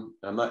 I'm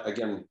not,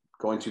 again,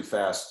 going too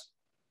fast.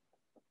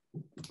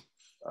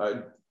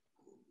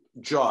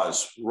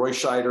 Jaws, Roy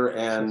Scheider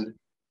and...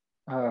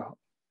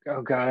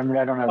 Oh God,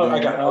 I don't have. I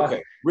got it.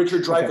 Okay.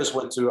 Richard Dreyfuss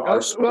went to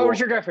our school. Well,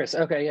 Richard Dreyfuss.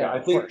 Okay, yeah.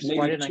 I think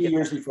maybe 2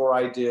 years before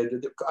I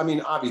did. I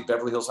mean, obviously,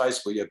 Beverly Hills High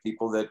School. You have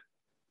people that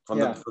from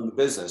the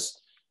business.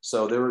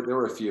 So there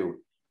were a few.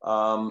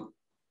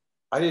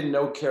 I didn't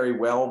know Carrie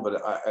well,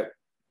 but it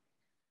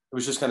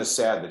was just kind of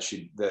sad that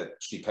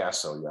she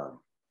passed so young.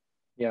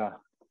 Yeah.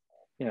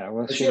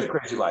 Well, she had a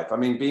crazy life. I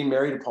mean, being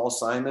married to Paul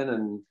Simon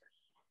and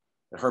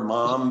her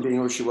mom being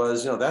where she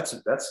was, that's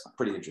a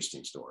pretty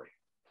interesting story.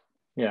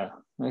 Yeah,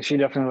 she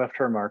definitely left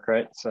her mark,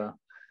 right? So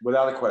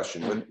without a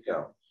question,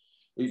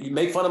 you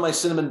make fun of my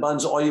cinnamon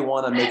buns all you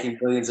want. I'm making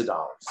millions of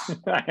dollars.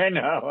 I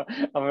know,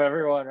 of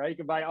everyone, right? You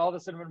can buy all the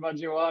cinnamon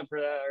buns you want for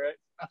that, right?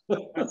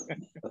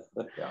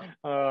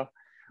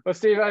 Well,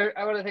 Steve,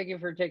 I want to thank you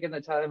for taking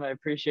the time. I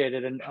appreciate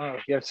it, and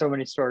you have so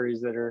many stories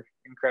that are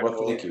incredible.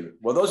 Well, thank you.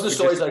 Well, those are the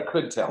stories I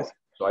could tell.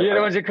 So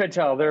the ones you could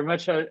tell. They're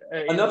much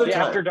another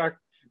time. After dark.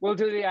 We'll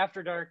do the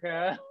after dark.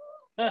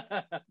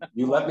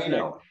 You let me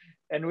know.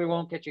 And we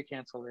won't get you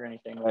canceled or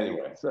anything.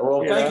 Anyway,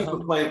 well,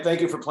 thank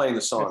you for playing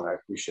the song. I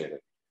appreciate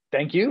it.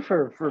 Thank you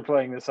for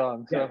playing the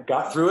song. So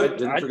got through it.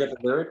 Didn't forget the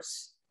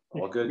lyrics.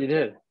 All good. You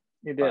did.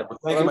 Well,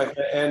 thank you, my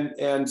friend,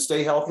 and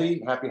stay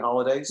healthy. Happy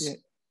holidays.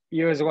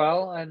 You as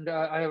well, and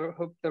I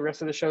hope the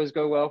rest of the shows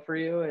go well for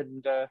you,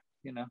 and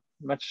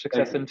much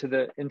success into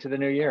the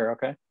new year.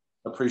 Okay.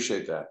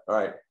 Appreciate that. All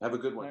right. Have a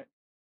good one.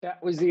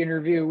 That was the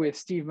interview with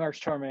Steve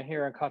March-Tormé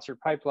here on Concert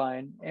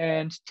Pipeline.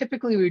 And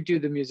typically we do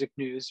the music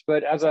news,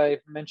 but as I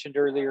mentioned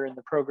earlier in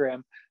the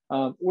program,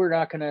 we're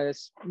not going to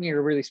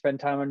really spend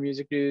time on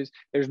music news.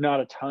 There's not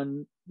a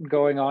ton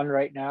going on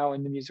right now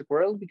in the music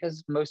world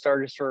because most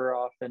artists are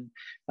off, and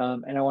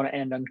I want to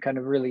end on kind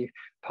of really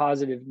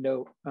positive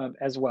note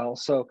as well.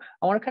 So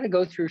I want to kind of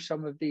go through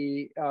some of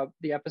the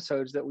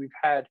episodes that we've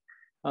had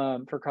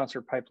for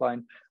Concert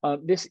Pipeline.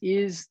 This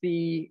is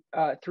the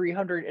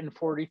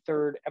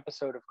 343rd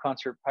episode of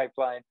Concert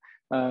Pipeline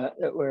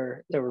that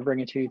we're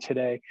bringing to you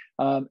today.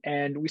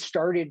 And we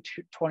started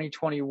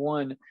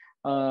 2021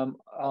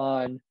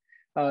 on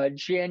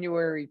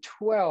January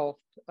 12th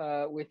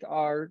with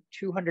our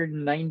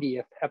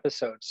 290th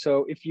episode.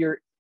 So if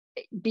you're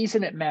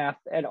decent at math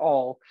at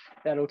all,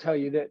 that'll tell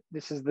you that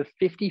this is the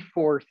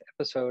 54th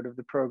episode of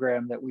the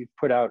program that we've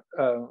put out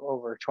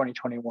over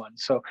 2021.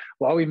 So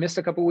while we missed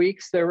a couple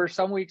weeks, there were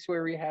some weeks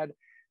where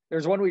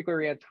there's 1 week where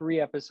we had 3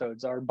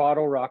 episodes. Our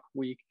Bottle Rock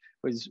week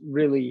was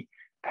really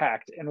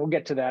packed, and we'll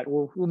get to that.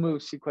 We'll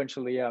move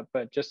sequentially up,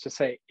 but just to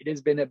say, it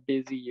has been a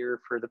busy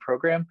year for the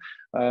program.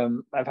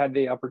 I've had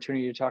the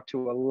opportunity to talk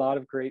to a lot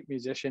of great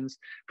musicians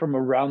from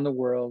around the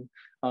world.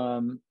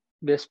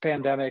 This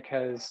pandemic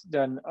has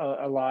done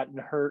a lot and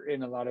hurt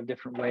in a lot of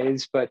different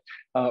ways, but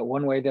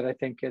one way that I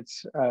think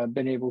it's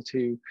been able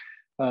to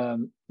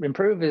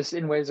improve is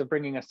in ways of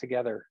bringing us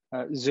together.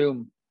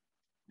 Zoom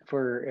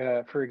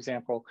for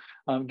example,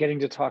 getting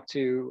to talk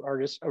to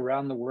artists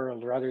around the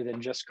world rather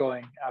than just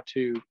going out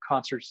to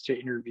concerts to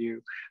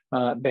interview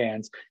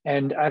bands.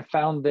 And I've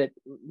found that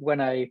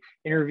when I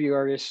interview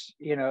artists,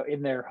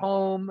 in their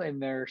home, in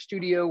their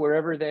studio,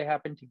 wherever they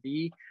happen to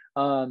be,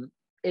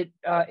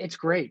 it's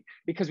great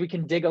because we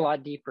can dig a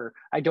lot deeper.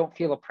 I don't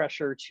feel a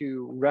pressure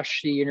to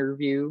rush the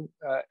interview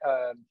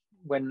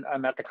when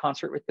I'm at the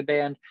concert with the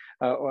band,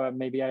 or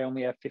maybe I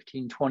only have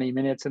 15, 20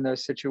 minutes in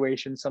those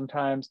situations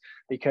sometimes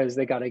because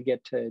they got to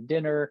get to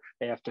dinner,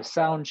 they have to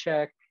sound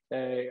check,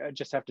 they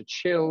just have to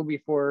chill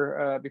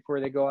before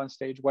they go on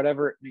stage,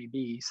 whatever it may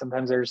be.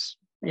 Sometimes there's,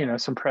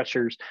 some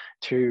pressures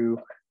to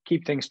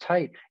keep things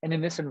tight. And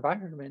in this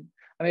environment,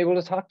 I'm able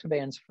to talk to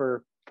bands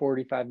for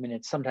 45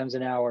 minutes, sometimes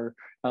an hour,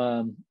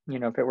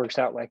 if it works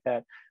out like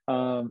that.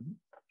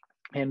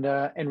 And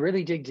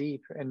really dig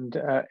deep and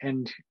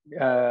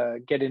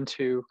get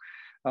into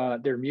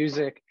their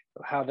music,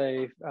 how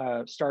they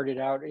started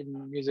out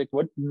in music,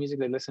 what music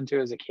they listened to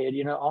as a kid,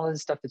 all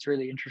this stuff that's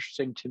really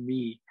interesting to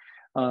me.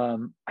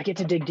 I get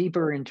to dig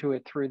deeper into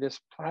it through this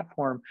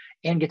platform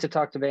and get to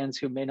talk to bands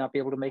who may not be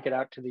able to make it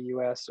out to the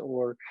US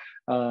or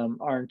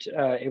aren't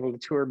able to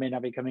tour, may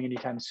not be coming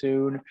anytime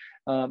soon,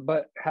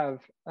 but have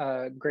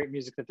great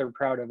music that they're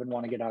proud of and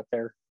want to get out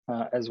there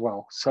as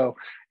well. So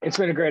it's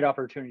been a great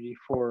opportunity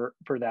for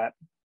that.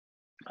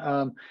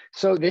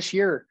 So this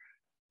year,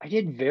 I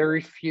did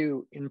very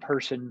few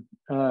in-person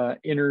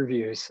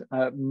interviews.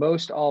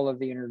 Most all of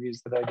the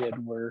interviews that I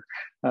did were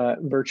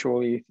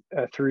virtually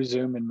through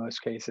Zoom in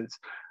most cases.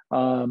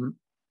 Some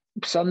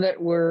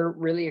that were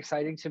really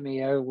exciting to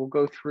me. I will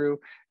go through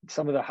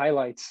some of the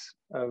highlights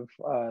of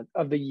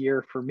the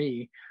year for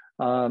me.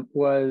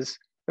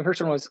 The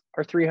first one was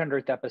our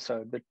 300th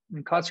episode, the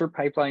Concert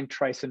Pipeline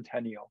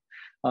Tricentennial.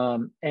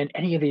 And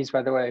any of these,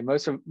 by the way,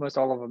 most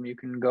all of them, you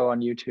can go on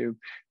YouTube,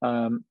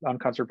 on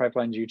Concert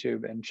Pipeline's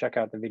YouTube and check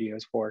out the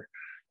videos for.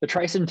 The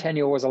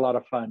Tricentennial was a lot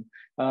of fun.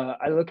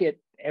 I look at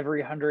every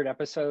 100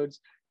 episodes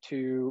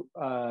to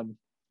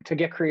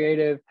get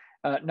creative,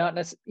 not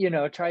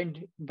necessarily, trying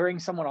to bring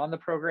someone on the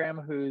program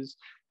who's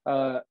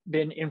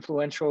been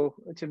influential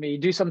to me,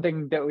 do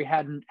something that we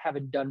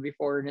haven't done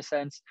before in a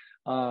sense.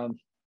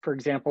 For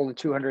example, the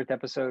 200th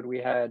episode, we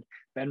had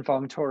Ben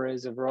Fong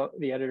Torres,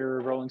 the editor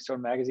of Rolling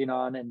Stone magazine,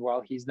 on. And while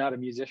he's not a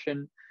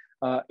musician,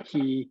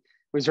 he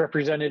was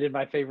represented in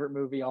my favorite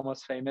movie,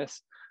 Almost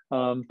Famous.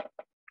 And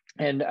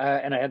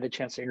I had the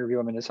chance to interview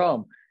him in his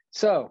home.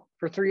 So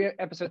for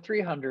episode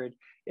 300,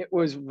 it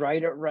was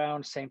right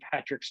around St.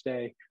 Patrick's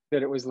Day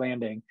that it was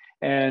landing.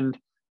 And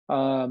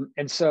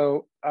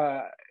so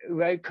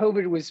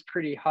COVID was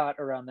pretty hot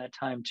around that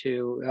time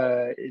too,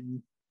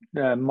 in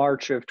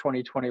March of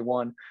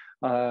 2021.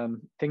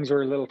 Things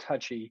were a little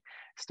touchy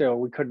still.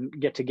 We couldn't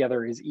get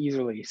together as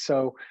easily.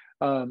 So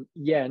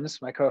Jens,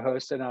 my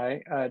co-host, and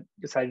I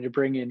decided to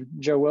bring in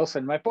Joe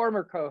Wilson, my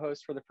former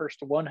co-host, for the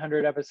first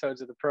 100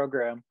 episodes of the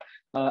program.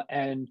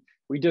 And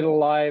we did a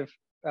live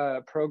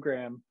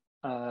program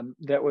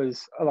that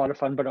was a lot of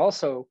fun, but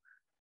also,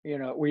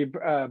 we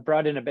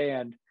brought in a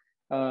band.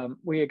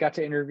 We got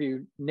to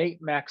interview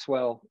Nate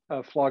Maxwell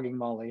of Flogging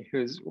Molly,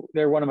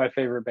 they're one of my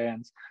favorite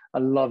bands. I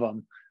love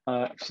them.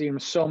 I've seen him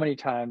so many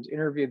times,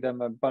 interviewed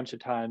them a bunch of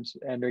times,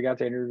 and we got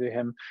to interview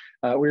him.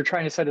 We were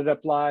trying to set it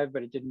up live,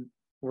 but it didn't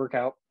work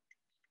out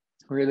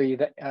really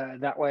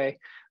that way.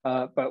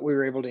 But we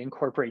were able to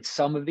incorporate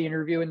some of the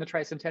interview in the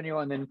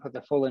Tricentennial and then put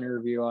the full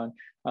interview on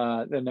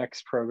the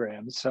next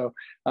program. So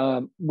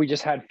we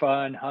just had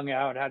fun, hung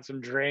out, had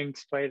some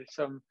drinks, played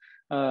some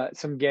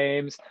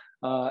games.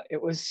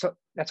 It was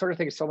that sort of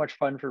thing is so much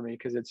fun for me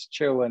because it's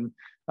chill, and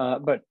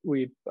but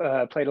we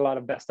played a lot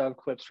of best of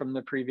clips from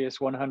the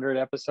previous 100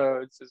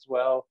 episodes as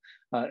well.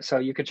 So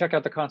you can check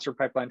out the Concert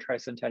Pipeline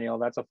Tricentennial.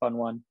 That's a fun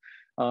one.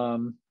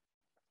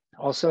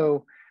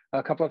 Also,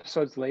 a couple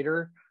episodes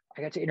later,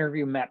 I got to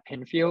interview Matt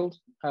Pinfield,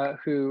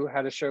 who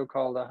had a show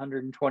called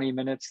 120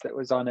 Minutes that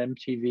was on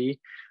MTV.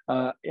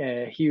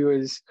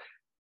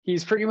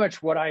 He's pretty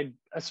much what I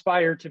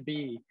aspire to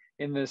be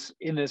in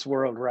this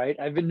world, right?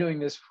 I've been doing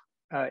this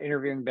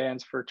interviewing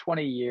bands for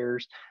 20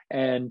 years,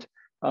 and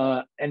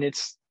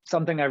it's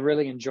something I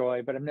really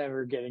enjoy, but I'm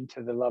never getting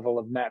to the level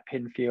of Matt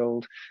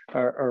Pinfield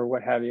or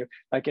what have you.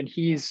 And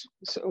he's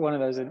one of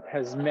those that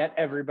has met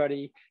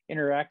everybody,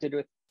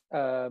 interacted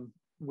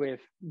with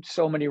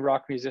so many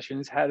rock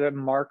musicians, had a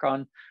mark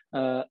on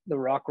the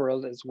rock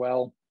world as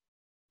well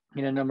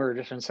in a number of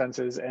different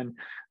senses, and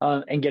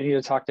getting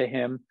to talk to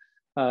him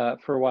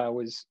for a while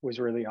was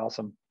really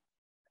awesome.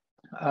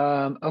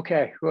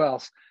 Okay, who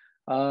else?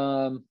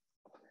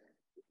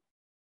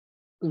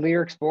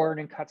 Lyrics Born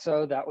in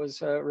Cutso, that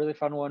was a really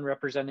fun one,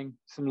 representing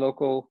some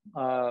local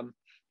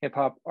hip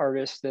hop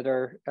artists that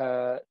are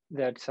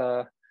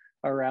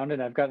around,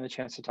 and I've gotten the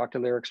chance to talk to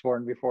Lyrics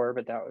Born before,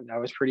 but that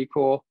was pretty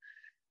cool.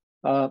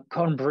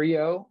 Con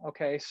Brio.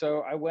 Okay,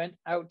 so I went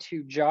out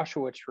to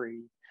Joshua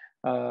Tree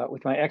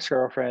with my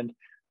ex-girlfriend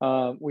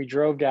We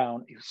drove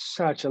down. It was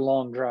such a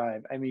long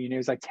drive. I mean, it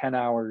was like 10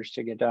 hours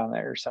to get down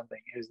there or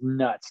something. It was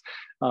nuts.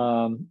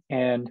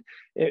 And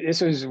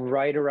this was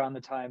right around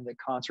the time that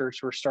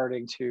concerts were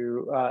starting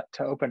to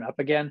open up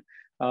again.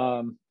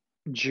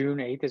 June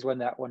 8th is when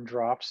that one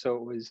dropped. So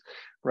it was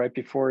right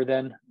before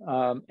then.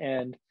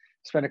 And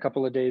spent a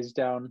couple of days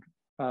down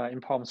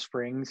in Palm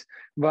Springs,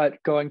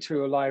 but going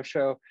to a live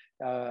show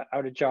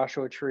out at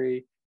Joshua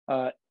Tree.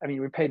 I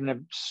mean, we paid an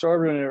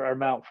exorbitant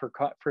amount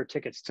for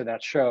tickets to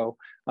that show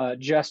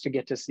just to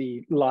get to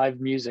see live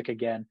music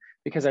again,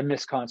 because I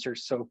miss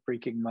concerts so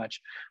freaking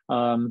much.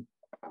 And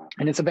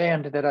it's a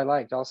band that I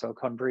liked also,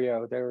 Con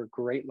Brio. They were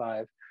great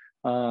live.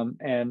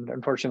 And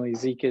unfortunately,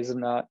 Zeke is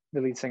not,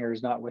 the lead singer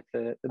is not with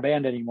the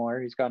band anymore.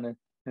 He's gone in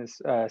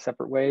his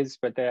separate ways,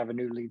 but they have a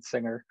new lead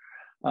singer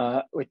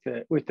with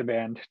the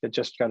band that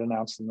just got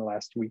announced in the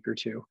last week or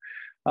two.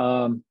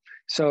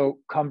 So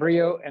Con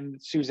Brio and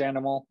Sue's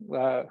Animal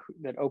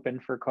that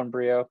opened for Con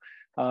Brio,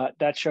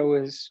 that show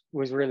was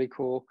really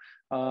cool.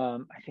 I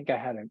think I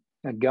had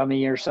a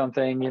gummy or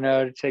something,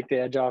 to take the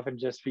edge off and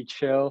just be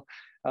chill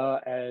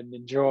and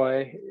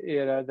enjoy,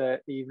 the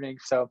evening.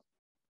 So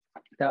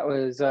that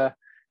was a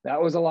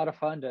lot of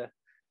fun to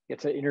get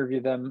to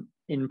interview them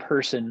in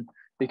person,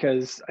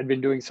 because I'd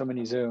been doing so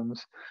many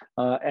Zooms,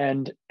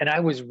 and I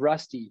was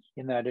rusty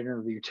in that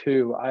interview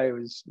too. I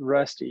was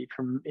rusty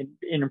from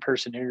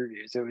in-person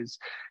interviews. It was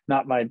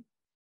not my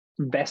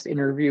best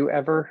interview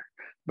ever,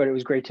 but it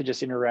was great to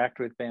just interact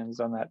with fans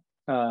on that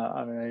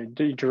on a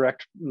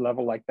direct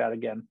level like that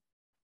again.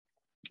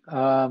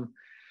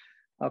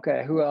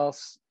 Okay, who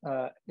else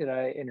did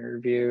I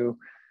interview?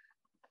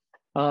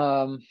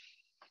 The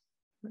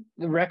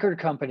record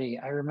company.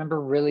 I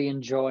remember really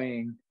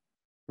enjoying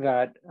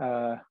that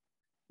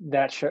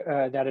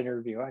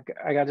interview.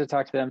 I got to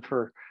talk to them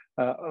for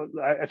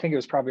I think it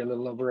was probably a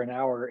little over an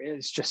hour.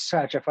 It's just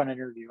such a fun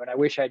interview, and I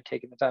wish I'd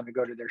taken the time to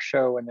go to their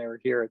show when they were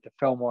here at the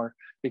Fillmore,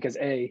 because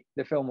the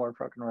Fillmore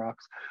fucking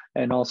rocks,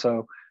 and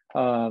also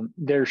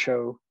their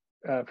show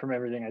from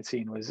everything I'd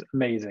seen was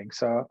amazing.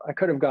 So I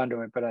could have gone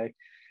to it, but I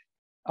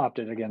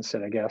opted against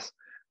it, I guess.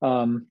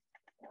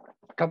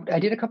 I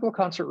did a couple of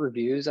concert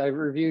reviews. I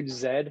reviewed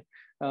Zed,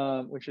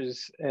 which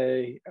is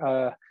a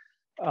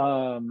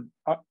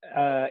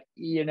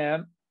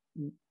E&M,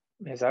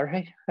 is that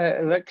right?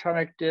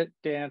 Electronic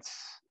dance,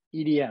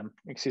 EDM,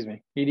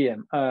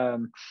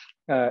 EDM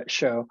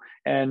show.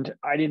 And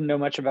I didn't know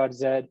much about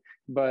Zed,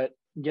 but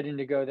getting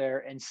to go there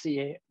and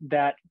see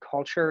that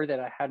culture that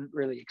I hadn't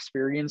really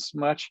experienced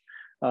much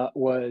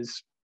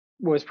was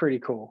pretty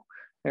cool.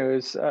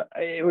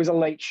 It was a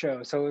late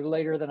show, so it was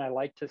later than I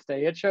like to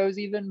stay at shows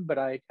even, but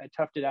I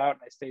toughed it out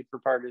and I stayed for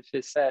part of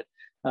his set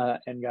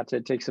and got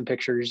to take some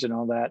pictures and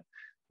all that.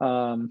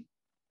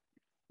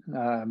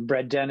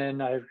 Brett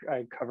Denon,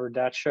 I covered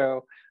that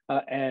show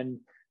and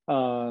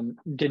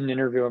didn't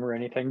interview him or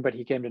anything, but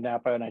he came to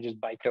Napa and I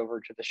just biked over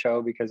to the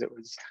show because it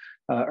was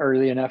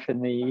early enough in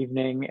the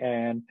evening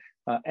and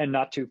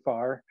not too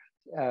far.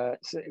 So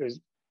it was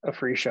a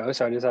free show,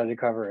 so I decided to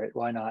cover it.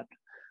 Why not?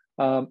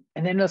 And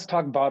then let's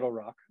talk Bottle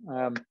Rock,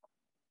 the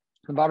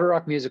Bottle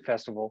Rock Music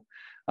Festival.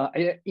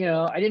 I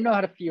didn't know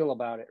how to feel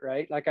about it,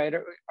 right? Like I had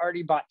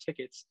already bought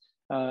tickets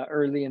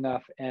early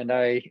enough, and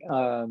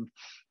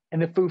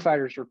and the Foo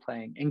Fighters were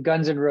playing, and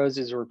Guns N'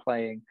 Roses were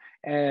playing,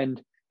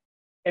 and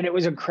it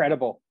was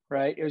incredible,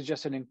 right? It was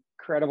just an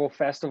incredible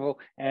festival,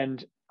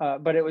 and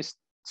but it was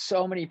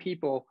so many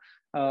people,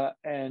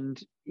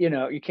 and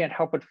you can't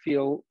help but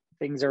feel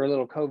things are a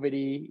little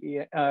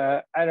COVID-y.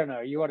 I don't know.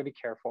 You want to be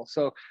careful.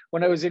 So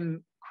when I was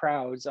in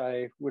crowds,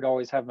 I would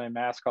always have my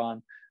mask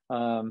on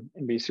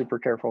and be super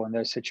careful in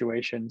those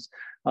situations.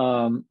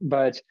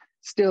 But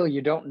still,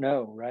 you don't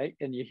know, right?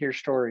 And you hear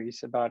stories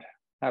about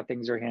how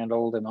things are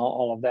handled and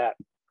all of that.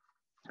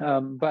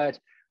 But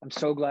I'm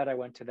so glad I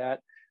went to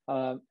that.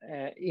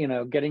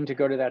 Getting to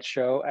go to that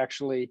show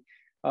actually,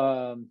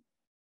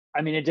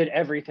 it did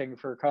everything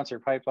for Concert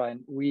Pipeline.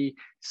 We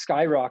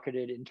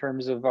skyrocketed in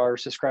terms of our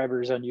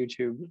subscribers on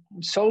YouTube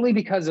solely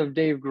because of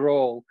Dave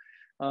Grohl,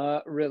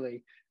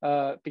 really,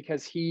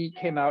 because he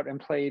came out and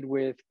played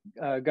with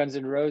Guns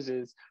N'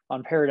 Roses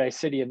on Paradise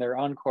City in their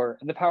encore,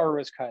 and the power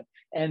was cut.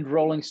 And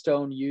Rolling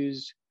Stone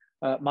used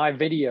my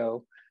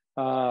video,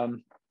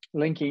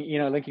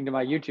 linking to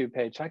my YouTube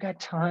page. So I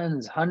got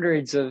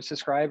hundreds of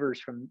subscribers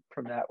from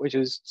that, which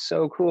is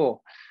so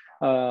cool.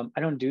 I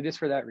don't do this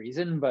for that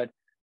reason, but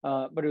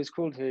it was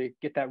cool to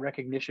get that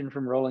recognition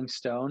from Rolling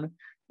Stone,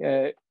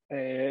 a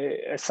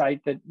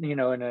site that, in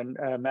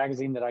a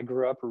magazine that I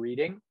grew up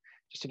reading.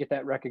 Just to get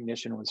that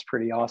recognition was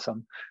pretty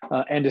awesome.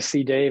 And to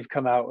see Dave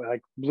come out,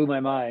 blew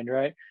my mind,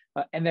 right?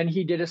 And then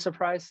he did a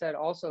surprise set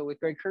also with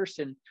Greg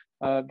Kurstin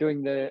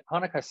doing the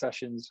Hanukkah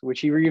sessions,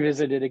 which he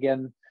revisited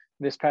again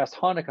this past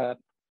Hanukkah.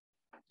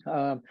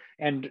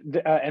 And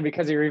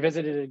because he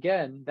revisited it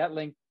again, that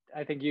link,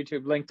 I think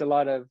YouTube linked a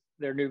lot of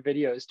their new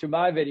videos to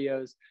my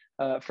videos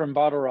from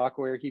Bottle Rock,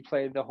 where he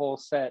played the whole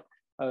set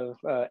of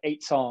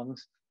 8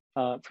 songs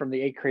from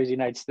the 8 Crazy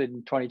Nights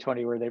in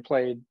 2020, where they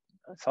played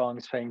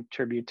songs paying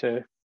tribute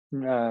to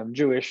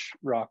Jewish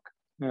rock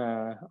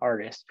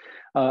artist.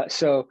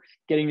 So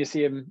getting to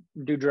see him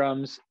do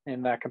drums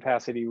in that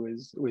capacity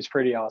was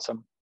pretty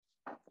awesome.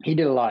 He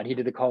did a lot. He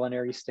did the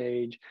culinary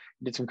stage,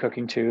 did some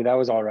cooking too. That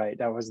was all right.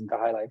 That wasn't the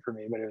highlight for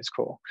me, but it was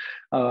cool.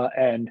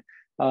 And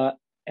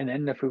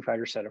then the Foo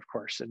Fighters set, of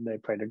course, and they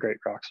played a great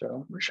rock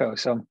show.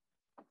 So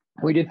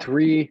we did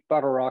 3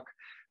 Bottle Rock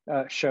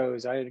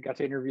shows. I got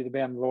to interview the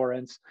band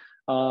Lawrence,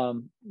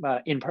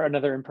 another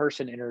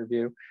in-person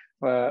interview,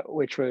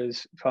 which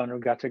was fun. We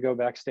got to go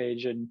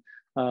backstage and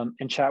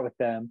chat with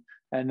them.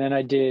 And then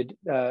I did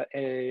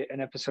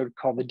an episode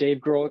called The Dave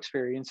Grohl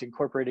Experience,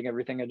 incorporating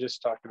everything I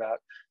just talked about,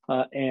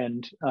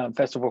 and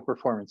festival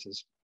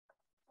performances,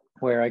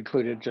 where I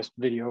included just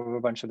video of a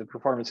bunch of the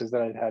performances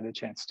that I'd had a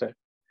chance to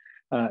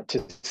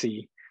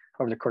see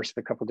over the course of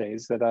the couple of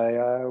days that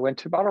I went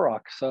to Bottle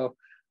Rock. So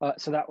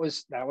that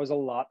was a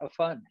lot of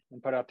fun,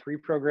 and put out 3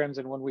 programs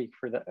in 1 week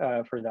for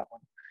that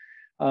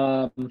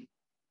one.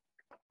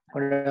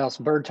 What else?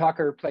 Bird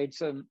Talker played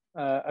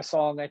a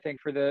song, I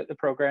think, for the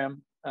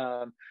program,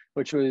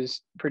 which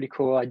was pretty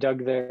cool. I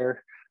dug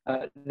their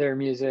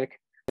music.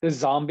 The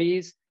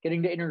Zombies,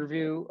 getting to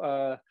interview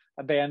a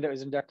band that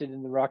was inducted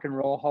in the Rock and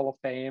Roll Hall of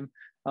Fame,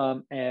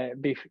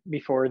 and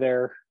before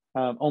their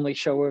only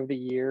show of the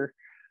year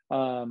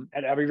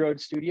at Abbey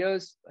Road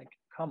Studios. Like,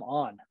 come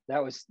on,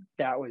 that was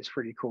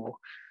pretty cool.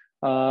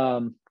 I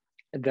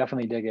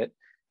definitely dig it.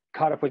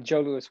 Caught up with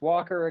Joe Louis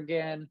Walker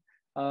again.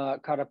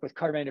 Caught up with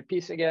Carmine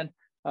Appice again,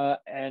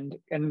 and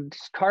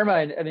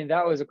Carmine. I mean,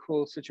 that was a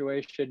cool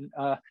situation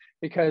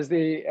because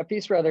the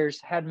Appice brothers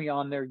had me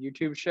on their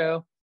YouTube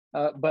show,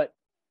 but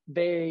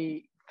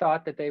they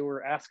thought that they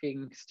were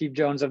asking Steve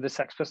Jones of the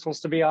Sex Pistols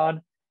to be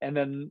on, and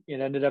then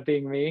it ended up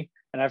being me.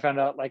 And I found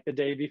out like the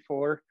day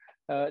before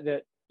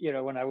that,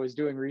 when I was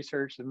doing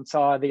research and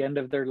saw the end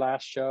of their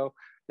last show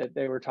that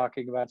they were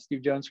talking about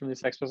Steve Jones from the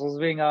Sex Pistols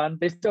being on.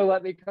 They still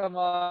let me come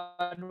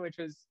on, which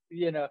was,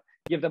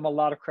 give them a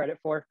lot of credit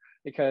for,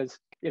 because,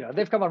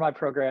 they've come on my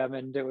program,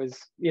 and it was,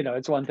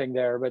 it's one thing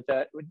there, but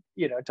that,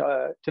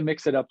 to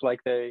mix it up like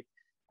they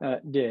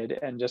did,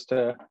 and just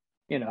to,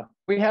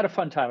 we had a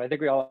fun time. I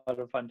think we all had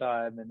a fun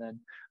time. And then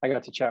I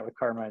got to chat with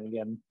Carmine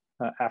again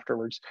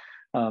afterwards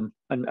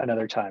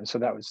another time. So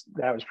that was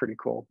pretty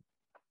cool.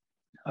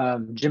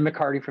 Jim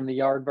McCarty from the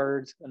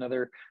Yardbirds,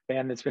 another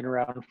band that's been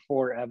around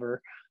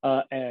forever,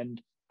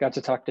 and got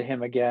to talk to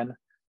him again.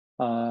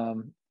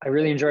 I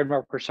really enjoyed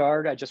Mark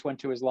Broussard. I just went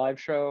to his live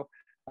show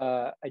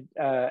at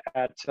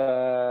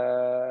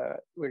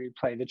where did he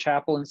play? The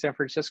Chapel in San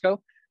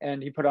Francisco,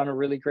 and he put on a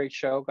really great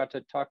show. Got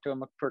to talk to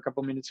him for a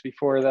couple minutes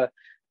before the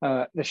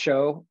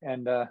show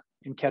and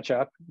catch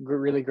up.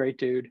 Really great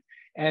dude.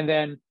 And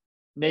then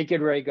Naked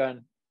Ray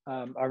Gun,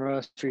 our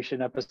most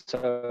recent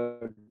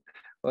episode,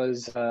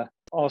 was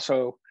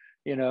also,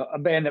 a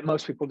band that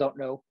most people don't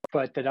know,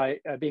 but that I,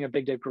 being a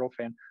big Dave Grohl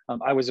fan,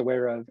 I was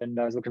aware of, and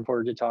I was looking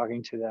forward to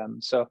talking to them.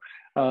 So,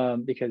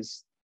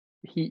 because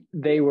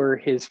they were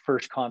his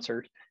first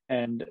concert,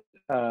 and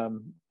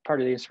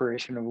part of the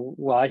inspiration of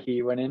why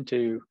he went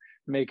into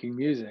making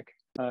music.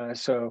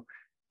 So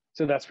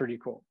that's pretty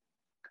cool.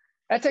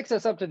 That takes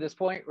us up to this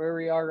point where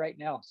we are right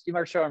now. Steve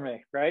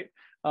March-Tormé, right?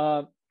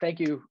 Thank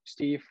you,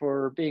 Steve,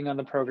 for being on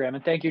the program,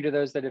 and thank you to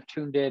those that have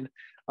tuned in.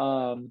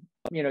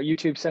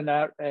 YouTube sent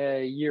out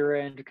a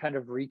year-end kind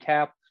of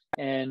recap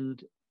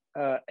and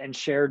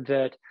shared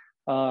that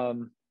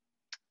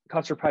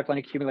Concert Pipeline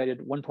accumulated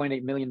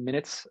 1.8 million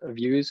minutes of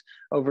views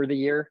over the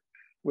year,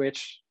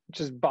 which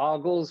just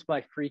boggles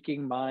my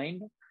freaking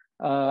mind.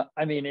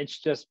 It's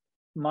just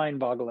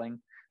mind-boggling.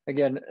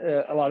 Again,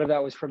 a lot of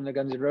that was from the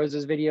Guns N'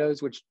 Roses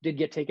videos, which did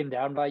get taken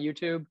down by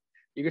YouTube.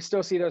 You can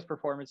still see those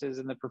performances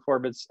in the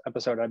performance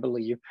episode, I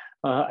believe.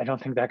 I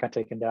don't think that got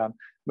taken down,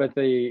 but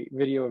the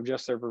video of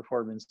just their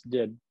performance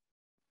did.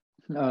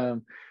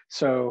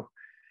 So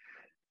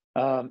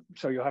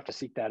you'll have to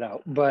seek that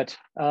out. But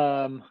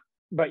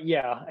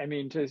yeah,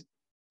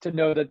 to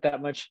know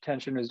that much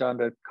attention is done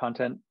to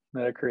content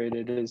that I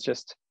created is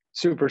just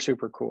super,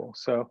 super cool.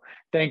 So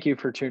thank you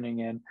for tuning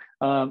in.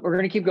 We're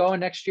going to keep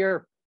going next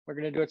year. We're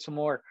going to do it some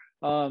more.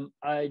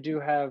 I do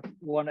have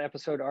one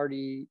episode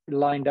already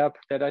lined up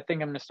that I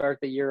think I'm going to start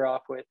the year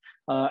off with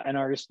an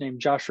artist named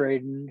Josh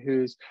Radin,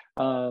 who's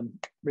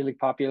really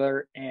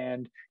popular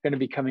and going to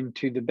be coming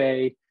to the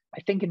Bay,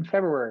 I think, in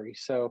February.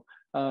 So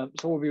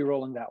we'll be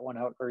rolling that one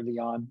out early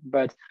on.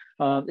 But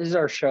this is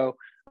our show.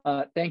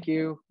 Thank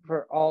you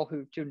for all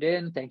who tuned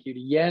in. Thank you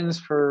to Jens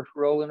for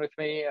rolling with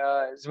me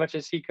as much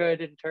as he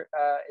could in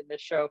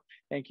this show.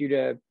 Thank you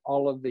to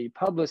all of the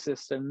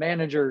publicists and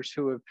managers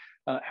who have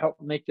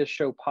helped make this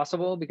show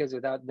possible, because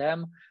without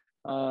them,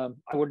 I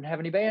wouldn't have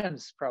any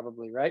bands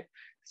probably, right?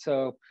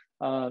 So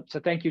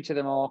thank you to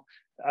them all.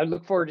 I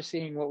look forward to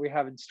seeing what we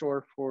have in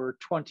store for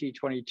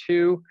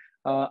 2022.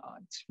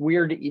 It's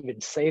weird to even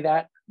say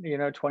that,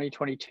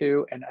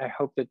 2022, and I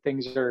hope that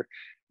things are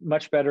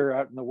much better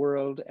out in the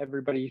world.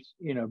 Everybody,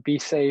 be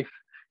safe,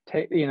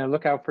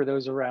 look out for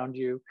those around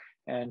you,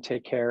 and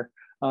take care.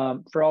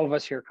 For all of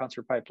us here at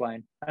Concert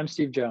Pipeline, I'm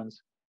Steve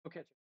Jones.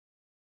 Okay.